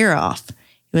his ear off.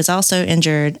 He was also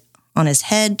injured on his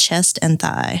head, chest, and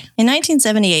thigh. In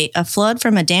 1978, a flood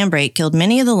from a dam break killed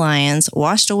many of the lions,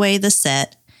 washed away the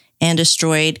set, and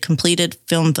destroyed completed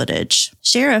film footage.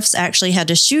 Sheriffs actually had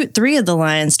to shoot 3 of the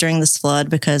lions during this flood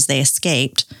because they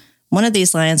escaped. One of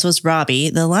these lions was Robbie,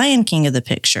 the Lion King of the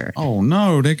picture. Oh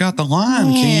no, they got the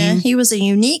Lion King. He was a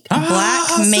unique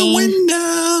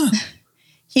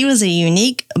He was a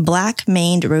unique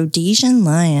black-maned Rhodesian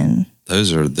lion.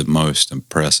 Those are the most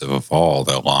impressive of all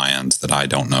the lions that I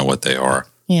don't know what they are.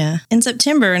 Yeah. In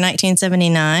September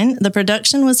 1979, the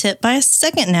production was hit by a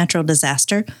second natural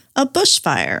disaster, a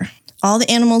bushfire. All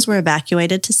the animals were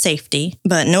evacuated to safety,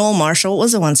 but Noel Marshall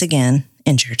was once again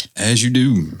injured. As you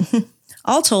do.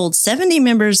 All told, 70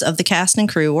 members of the cast and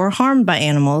crew were harmed by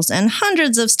animals, and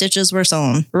hundreds of stitches were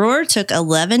sewn. Roar took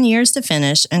 11 years to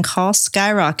finish, and costs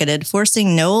skyrocketed,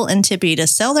 forcing Noel and Tippy to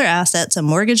sell their assets and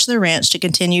mortgage their ranch to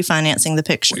continue financing the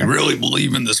picture. We really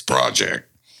believe in this project.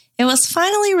 It was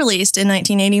finally released in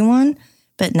 1981,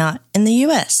 but not in the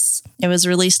U.S. It was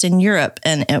released in Europe,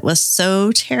 and it was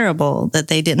so terrible that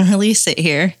they didn't release it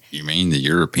here. You mean the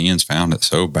Europeans found it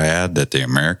so bad that the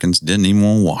Americans didn't even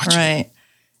want to watch it? Right.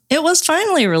 It was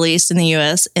finally released in the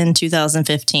U.S. in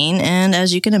 2015, and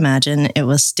as you can imagine, it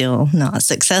was still not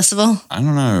successful. I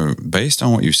don't know. Based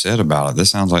on what you said about it,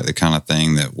 this sounds like the kind of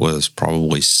thing that was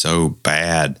probably so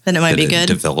bad that it might be good.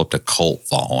 Developed a cult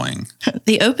following.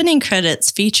 The opening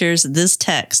credits features this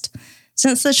text.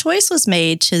 Since the choice was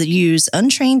made to use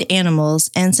untrained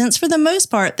animals, and since for the most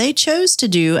part they chose to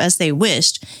do as they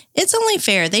wished, it's only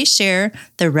fair they share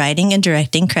the writing and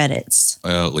directing credits.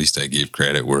 Well, at least they give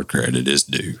credit where credit is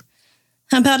due.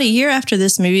 About a year after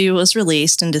this movie was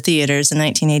released into theaters in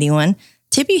 1981,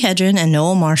 Tippi Hedren and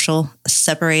Noel Marshall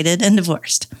separated and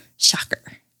divorced. Shocker.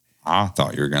 I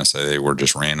thought you were going to say they were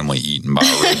just randomly eaten by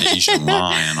a Rhodesian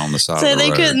lion on the side of the road. So they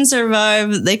couldn't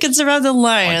survive. They could survive the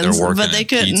lions, but they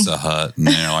couldn't. Pizza Hut,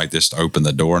 and just open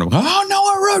the door and oh no,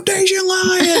 a Rhodesian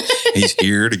lion! He's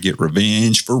here to get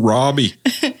revenge for Robbie.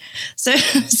 So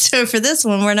for this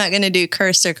one, we're not going to do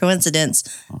cursed or coincidence.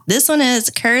 This one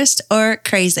is cursed or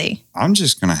crazy. I'm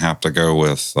just going to have to go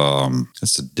with.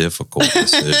 It's a difficult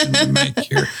decision to make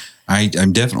here.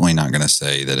 I'm definitely not going to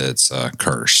say that it's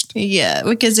cursed. Yeah,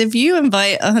 because if you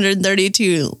invite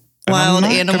 132 wild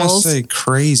animals... I'm not going to say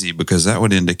crazy because that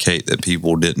would indicate that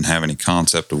people didn't have any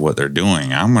concept of what they're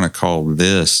doing. I'm going to call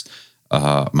this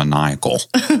maniacal.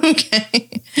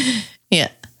 Okay. Yeah,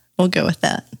 we'll go with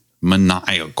that.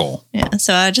 Maniacal. Yeah,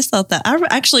 so I just thought that. I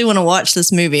actually want to watch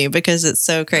this movie because it's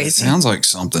so crazy. It sounds like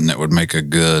something that would make a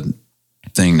good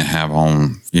thing to have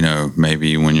on,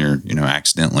 maybe when you're,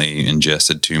 accidentally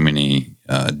ingested too many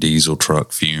diesel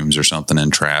truck fumes or something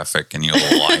in traffic, and you're a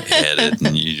little lightheaded,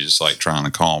 and you just like trying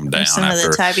to calm down Some after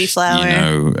of the Tybee flour.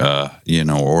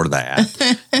 or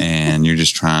that, and you're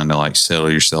just trying to like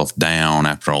settle yourself down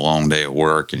after a long day of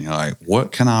work, and you're like,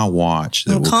 what can I watch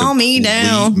that will calm me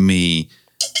down, complete me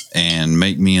and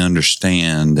make me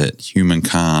understand that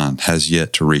humankind has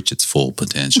yet to reach its full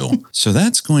potential? So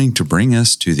that's going to bring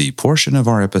us to the portion of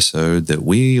our episode that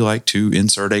we like to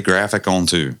insert a graphic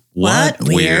onto. What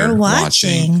we're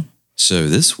watching. So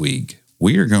this week,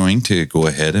 we are going to go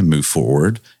ahead and move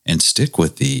forward and stick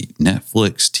with the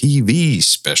Netflix TV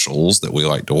specials that we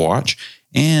like to watch.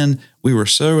 And we were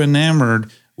so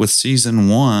enamored with season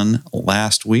 1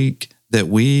 last week that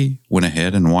we went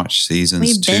ahead and watched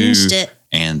seasons 2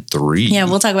 and 3. Yeah,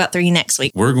 we'll talk about 3 next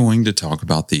week. We're going to talk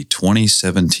about the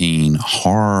 2017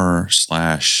 horror /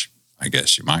 I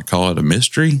guess you might call it a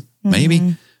mystery,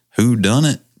 maybe,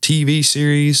 whodunit TV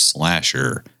series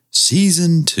slasher,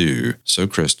 season 2. So,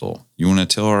 Crystal, you want to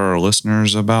tell our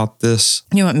listeners about this?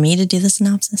 You want me to do the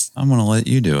synopsis? I'm going to let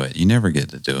you do it. You never get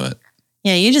to do it.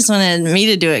 Yeah, you just wanted me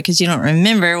to do it because you don't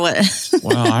remember what.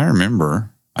 Well, I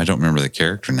remember. I don't remember the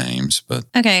character names, but.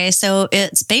 Okay, so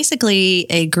it's basically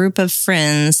a group of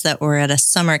friends that were at a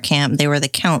summer camp. They were the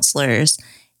counselors,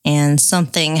 and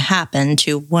something happened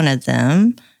to one of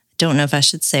them. Don't know if I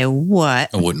should say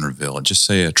what. I wouldn't reveal it. Just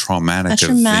say a traumatic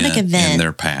event in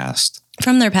their past.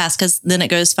 From their past, because then it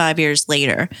goes 5 years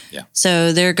later. Yeah.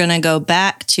 So they're going to go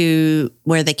back to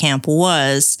where the camp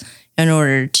was in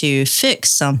order to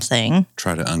fix something.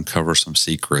 Try to uncover some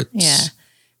secrets. Yeah.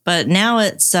 But now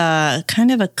it's kind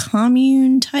of a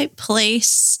commune type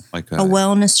place. Like a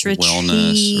wellness retreat.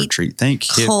 Wellness retreat. Think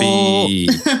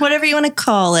hippie. Whatever you want to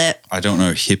call it. I don't know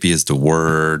if hippie is the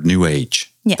word. New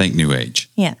age. Yeah. Think new age.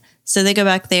 Yeah. So they go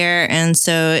back there, and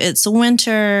so it's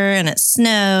winter, and it's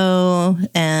snow,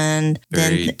 and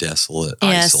very then, desolate,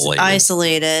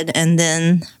 isolated, and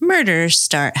then murders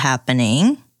start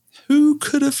happening. Who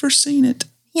could have foreseen it?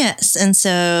 Yes, and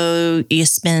so you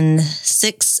spend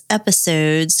 6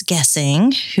 episodes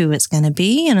guessing who it's going to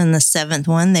be, and in the 7th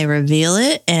one, they reveal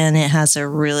it, and it has a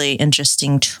really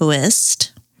interesting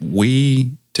twist.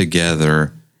 We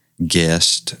together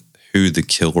guessed who the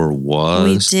killer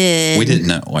was. We did. We didn't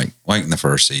know, like in the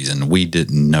first season, we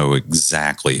didn't know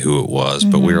exactly who it was,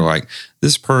 but we were like,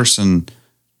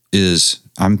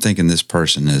 I'm thinking this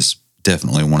person is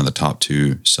definitely one of the top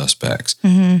 2 suspects.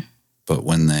 Mm-hmm. But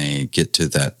when they get to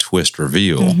that twist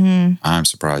reveal, I'm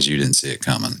surprised you didn't see it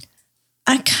coming.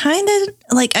 I kind of,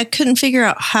 I couldn't figure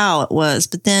out how it was,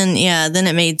 but then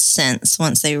it made sense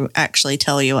once they actually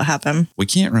tell you what happened. We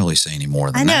can't really say any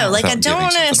more than that. I know, I don't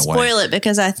want to spoil it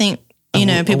because I think,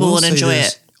 people would enjoy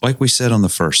it. Like we said on the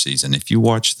first season, if you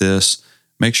watch this,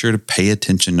 make sure to pay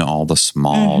attention to all the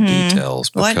small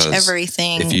details. Watch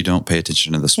everything. If you don't pay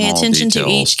attention to the small details. Pay attention to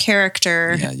each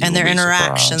character and their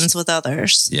interactions with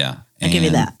others. Yeah. I'll give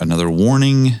you that. Another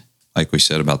warning, like we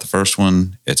said about the first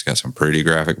one, it's got some pretty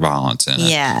graphic violence in it.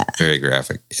 Yeah. Very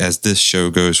graphic. As this show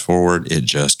goes forward, it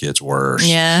just gets worse.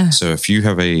 Yeah. So if you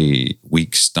have a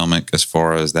weak stomach as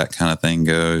far as that kind of thing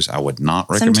goes, I would not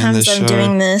recommend this show. Sometimes I'm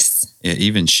doing this. Yeah,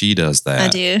 even she does that. I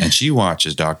do. And she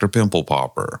watches Dr. Pimple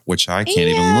Popper, which I can't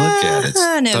even look at.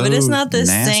 It's but it's not the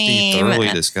nasty, same. thoroughly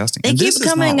disgusting. They and keep this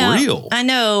coming is not up. real. I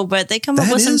know, but they come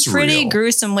up with some pretty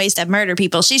gruesome ways to murder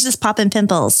people. She's just popping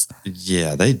pimples.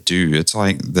 Yeah, they do. It's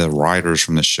like the writers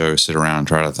from the show sit around and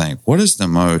try to think, what is the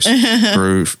most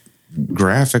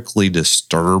graphically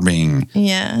disturbing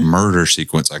murder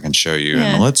sequence I can show you?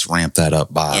 Yeah. And let's ramp that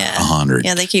up by 100.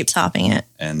 Yeah, they keep topping it.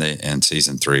 And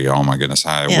season 3, oh my goodness,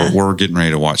 we're getting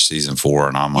ready to watch season 4,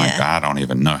 and I'm like, I don't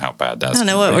even know how bad that's. I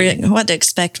don't know what to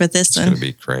expect with this one. It's going to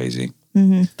be crazy.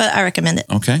 Mm-hmm. But I recommend it.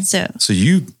 Okay. So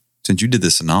you, since you did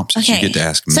the synopsis, you get to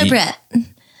ask me. So Brett,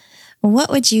 what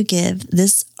would you give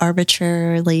this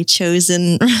arbitrarily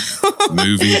chosen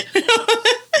movie?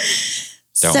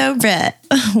 So Brett,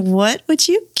 what would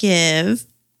you give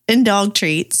in dog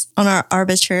treats on our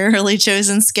arbitrarily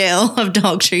chosen scale of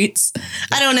dog treats?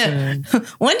 I don't know.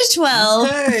 1 to 12.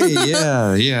 Hey,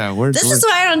 yeah. This is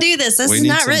why I don't do this. This is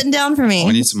not written down for me.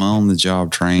 We need some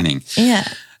on-the-job training. Yeah.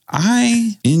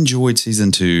 I enjoyed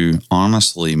season 2,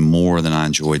 honestly, more than I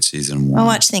enjoyed season 1. My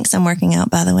watch thinks I'm working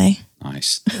out, by the way.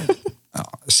 Nice.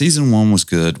 Season 1 was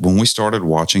good. When we started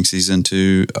watching season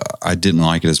 2, I didn't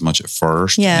like it as much at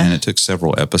first. Yeah. And it took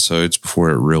several episodes before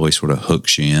it really sort of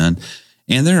hooks you in.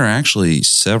 And there are actually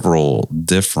several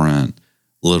different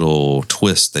little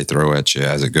twists they throw at you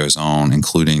as it goes on,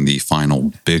 including the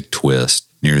final big twist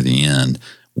near the end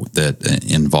that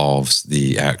involves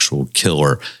the actual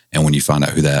killer. And when you find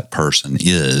out who that person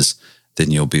is,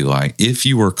 then you'll be like, if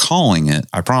you were calling it,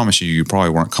 I promise you probably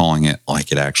weren't calling it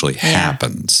like it actually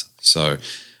happens. So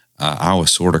I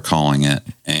was sort of calling it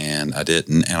and I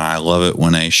didn't. And I love it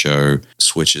when a show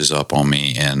switches up on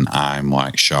me and I'm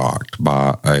like shocked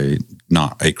by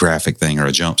not a graphic thing or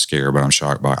a jump scare, but I'm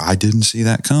shocked by, I didn't see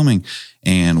that coming.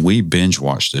 And we binge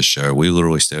watched this show. We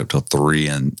literally stayed up till 3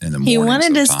 in the morning. He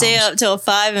wanted to stay up till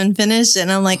 5 and finish.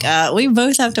 And I'm like, we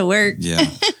both have to work. Yeah.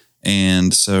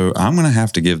 And so I'm going to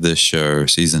have to give this show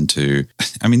season 2.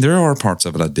 I mean, there are parts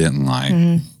of it I didn't like.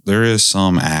 Mm-hmm. There is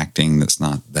some acting that's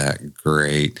not that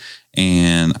great.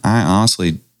 And I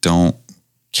honestly don't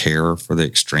care for the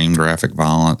extreme graphic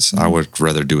violence. I would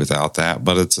rather do without that,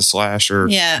 but it's a slasher.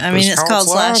 Yeah, I mean, it's called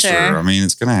slasher. I mean,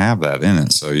 it's going to have that in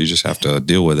it, so you just have to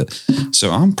deal with it.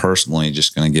 So I'm personally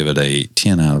just going to give it a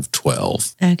 10 out of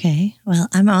 12. Okay, well,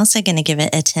 I'm also going to give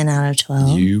it a 10 out of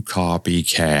 12. You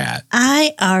copycat.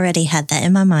 I already had that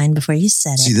in my mind before you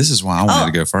said it. See, this is why I wanted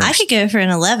to go first. I could go for an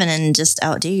 11 and just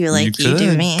outdo you like you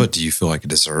do me. But do you feel like it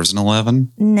deserves an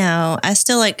 11? No, I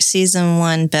still like season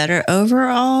 1 better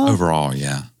overall. Overall,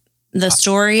 yeah. The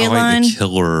storyline. I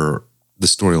like the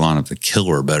storyline of the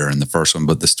killer better in the first one,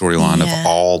 but the storyline of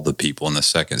all the people in the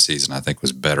second season, I think,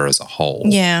 was better as a whole.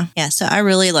 Yeah. Yeah. So I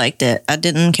really liked it. I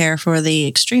didn't care for the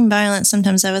extreme violence.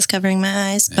 Sometimes I was covering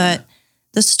my eyes, but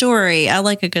the story, I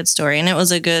like a good story. And it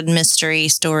was a good mystery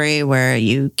story where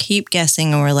you keep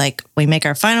guessing and we're like, we make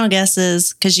our final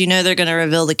guesses because you know they're going to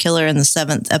reveal the killer in the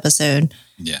 7th episode.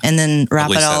 Yeah. And then wrap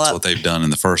it all up. At least that's what they've done in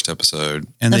the first episode.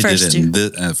 And they did it in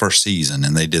the first season.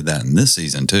 And they did that in this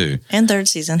season too. And third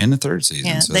season. And the third season.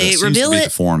 Yeah. So they reveal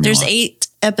it. There's 8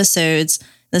 episodes.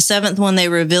 The 7th one, they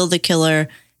reveal the killer.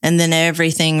 And then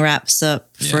everything wraps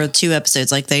up for 2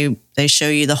 episodes. Like they show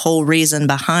you the whole reason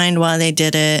behind why they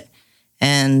did it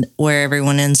and where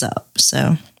everyone ends up.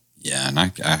 So. Yeah, and I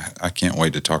can't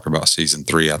wait to talk about season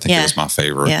 3. I think it was my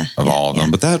favorite of all of them.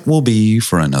 But that will be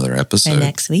for another episode. For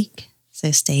next week. So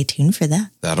stay tuned for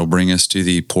that. That'll bring us to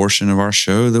the portion of our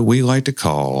show that we like to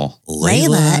call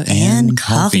Layla and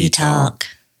Coffee Talk.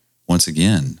 Once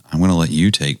again, I'm going to let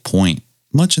you take point,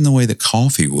 much in the way that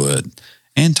Coffee would,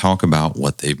 and talk about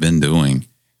what they've been doing.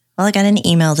 Well, I got an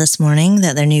email this morning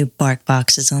that their new Bark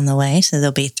Box is on the way, so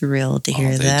they'll be thrilled to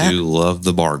hear that. They do love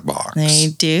the Bark Box. They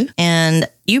do. And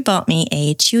you bought me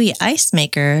a Chewy ice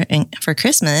maker for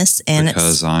Christmas. And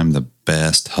because I'm the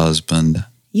best husband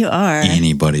you are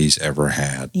anybody's ever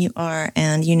had. You are.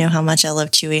 And you know how much I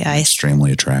love Chewy ice.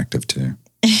 Extremely attractive, too.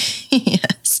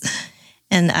 Yes.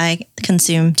 And I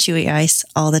consume Chewy ice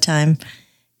all the time.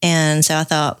 And so I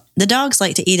thought, the dogs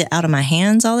like to eat it out of my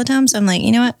hands all the time. So I'm like,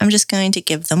 you know what? I'm just going to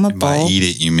give them a bowl. By eat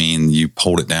it, you mean you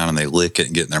hold it down and they lick it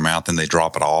and get in their mouth and they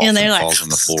drop it off and it falls on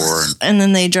the floor. And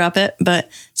then they drop it. But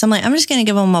so I'm like, I'm just going to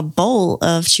give them a bowl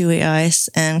of Chewy ice.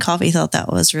 And Coffee thought that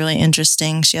was really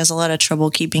interesting. She has a lot of trouble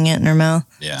keeping it in her mouth.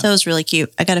 Yeah. So it was really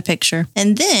cute. I got a picture.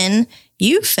 And then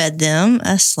you fed them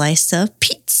a slice of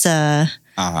pizza.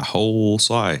 A whole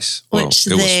slice. Which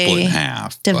it was split in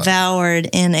half. Devoured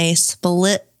in a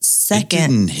split second. It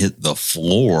didn't hit the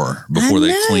floor before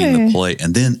they cleaned the plate,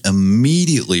 and then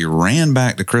immediately ran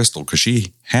back to Crystal because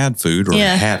she had food or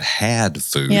had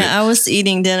food. Yeah, I was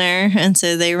eating dinner, and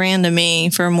so they ran to me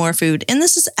for more food. And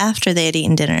this is after they had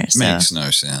eaten dinner. So. Makes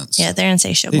no sense. Yeah, they're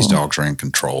insatiable. These dogs are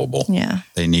uncontrollable. Yeah.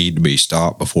 They need to be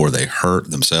stopped before they hurt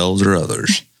themselves or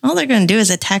others. All they're going to do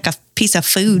is attack a piece of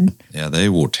food. Yeah, they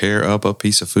will tear up a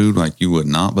piece of food like you would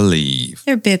not believe.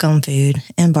 They're big on food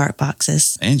and Bark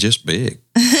Boxes. And just big.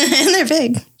 And they're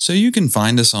big. So you can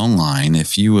find us online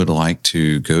if you would like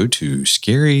to go to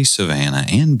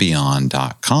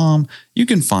scarysavannahandbeyond.com. You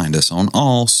can find us on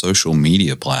all social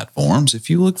media platforms if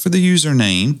you look for the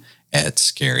username at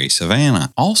Scary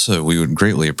Savannah. Also, we would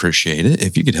greatly appreciate it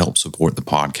if you could help support the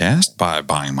podcast by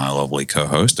buying my lovely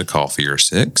co-host a coffee or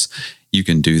 6. You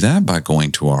can do that by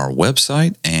going to our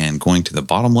website and going to the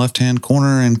bottom left-hand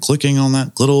corner and clicking on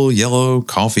that little yellow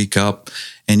coffee cup.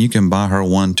 And you can buy her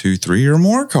 1, 2, 3 or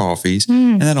more coffees.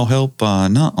 And that'll help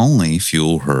not only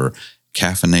fuel her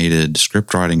caffeinated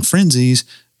script writing frenzies,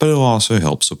 but it'll also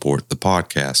help support the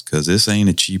podcast because this ain't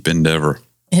a cheap endeavor.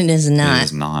 It is not. It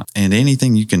is not. And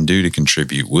anything you can do to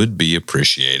contribute would be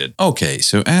appreciated. Okay,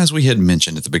 so as we had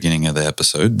mentioned at the beginning of the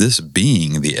episode, this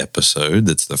being the episode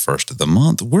that's the first of the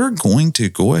month, we're going to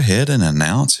go ahead and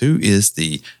announce who is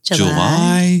the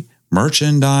July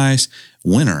merchandise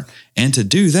winner. And to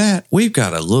do that, we've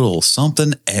got a little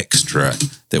something extra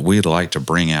that we'd like to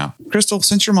bring out. Crystal,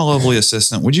 since you're my lovely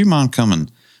assistant, would you mind coming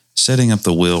setting up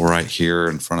the wheel right here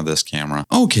in front of this camera?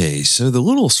 Okay, so the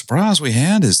little surprise we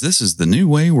had is this is the new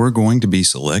way we're going to be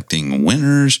selecting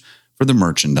winners for the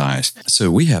merchandise.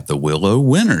 So we have the Willow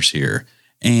winners here.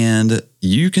 And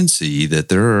you can see that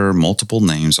there are multiple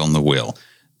names on the wheel.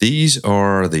 These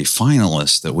are the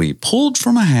finalists that we pulled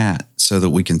from a hat so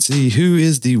that we can see who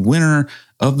is the winner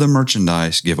of the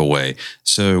merchandise giveaway.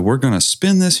 So we're going to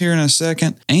spin this here in a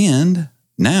second. And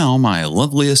now my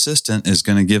lovely assistant is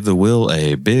going to give the wheel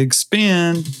a big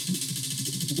spin.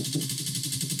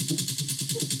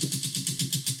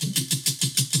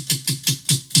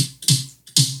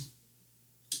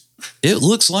 It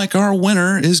looks like our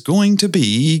winner is going to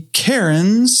be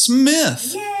Karen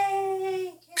Smith.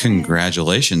 Yay!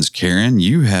 Congratulations, Karen.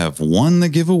 You have won the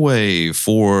giveaway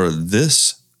for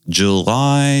this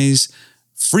July's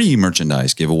free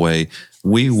merchandise giveaway.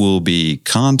 We will be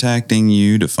contacting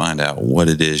you to find out what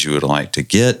it is you would like to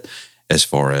get as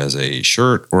far as a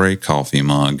shirt or a coffee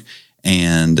mug.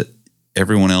 And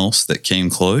everyone else that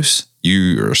came close,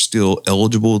 you are still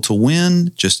eligible to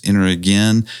win. Just enter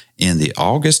again in the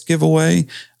August giveaway.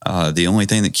 The only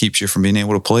thing that keeps you from being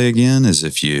able to play again is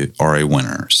if you are a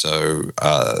winner. So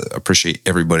appreciate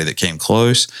everybody that came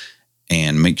close,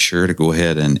 and make sure to go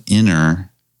ahead and enter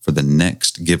for the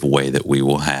next giveaway that we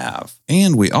will have.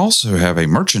 And we also have a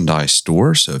merchandise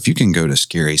store. So if you can go to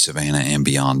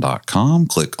ScarySavannahAndBeyond.com,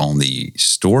 click on the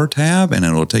store tab, and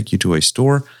it'll take you to a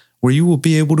store where you will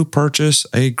be able to purchase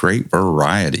a great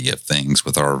variety of things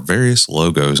with our various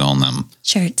logos on them.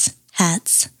 Shirts,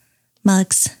 hats,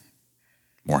 mugs,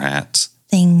 More hats,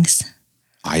 things.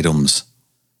 items,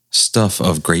 stuff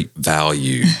of great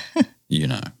value,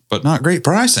 but not great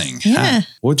pricing. Yeah.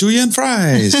 Well, Julienne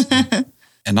fries.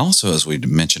 And also, as we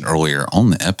mentioned earlier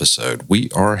on the episode, we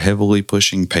are heavily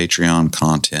pushing Patreon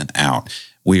content out.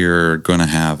 We're going to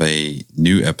have a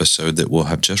new episode that we'll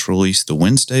have just released the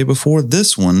Wednesday before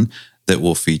this one that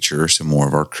will feature some more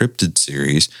of our cryptid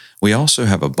series. We also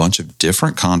have a bunch of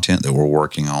different content that we're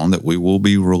working on that we will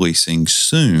be releasing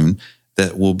soon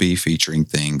that will be featuring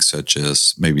things such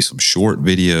as maybe some short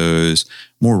videos,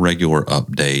 more regular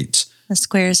updates. The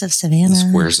Squares of Savannah. The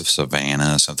Squares of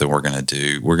Savannah, something we're going to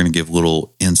do. We're going to give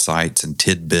little insights and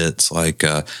tidbits like,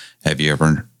 have you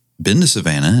ever been to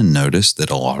Savannah and noticed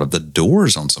that a lot of the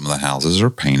doors on some of the houses are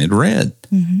painted red?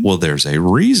 Mm-hmm. Well, there's a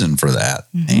reason for that.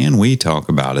 Mm-hmm. And we talk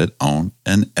about it on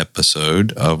an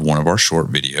episode of one of our short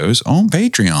videos on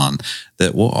Patreon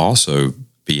that will also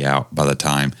be out by the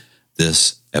time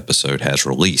this episode has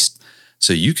released.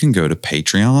 So you can go to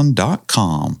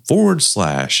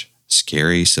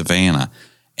patreon.com/Scary Savannah.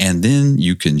 And then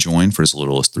you can join for as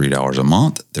little as $3 a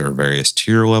month. There are various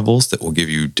tier levels that will give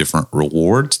you different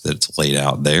rewards that's laid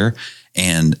out there.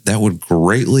 And that would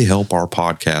greatly help our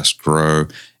podcast grow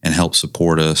and help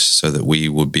support us so that we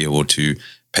would be able to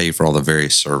pay for all the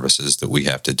various services that we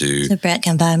have to do. So Brett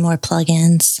can buy more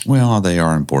plugins. Well, they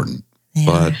are important.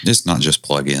 But it's not just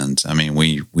plugins. I mean,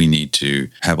 we need to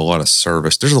have a lot of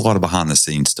service. There's a lot of behind the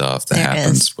scenes stuff that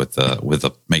happens with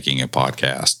making a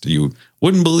podcast. You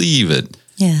wouldn't believe it.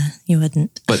 Yeah, you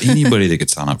wouldn't. But anybody that could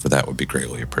sign up for that would be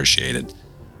greatly appreciated.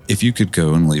 If you could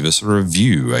go and leave us a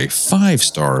review, a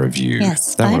 5-star review,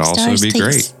 yes, that would also be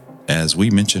great. As we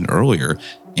mentioned earlier,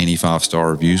 any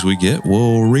 5-star reviews we get,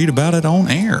 we'll read about it on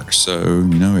air. So,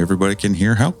 everybody can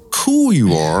hear how cool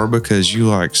you are because you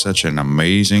like such an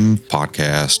amazing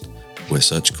podcast with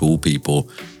such cool people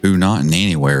who not in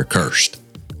any way are cursed.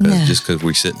 Just because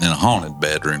we're sitting in a haunted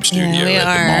bedroom studio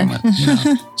at the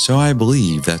moment. So I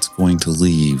believe that's going to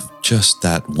leave just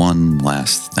that one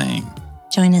last thing.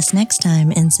 Join us next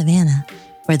time in Savannah,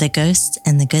 where the ghosts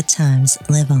and the good times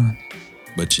live on.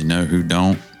 But you know who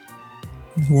don't?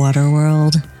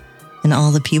 Waterworld and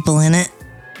all the people in it.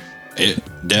 It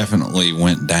definitely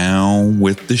went down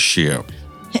with the ship.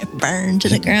 It burned to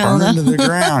the ground. Burned to the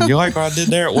ground. You like what I did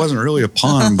there? It wasn't really a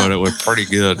pun, but it was pretty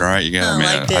good, right? You got to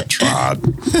admit, I tried.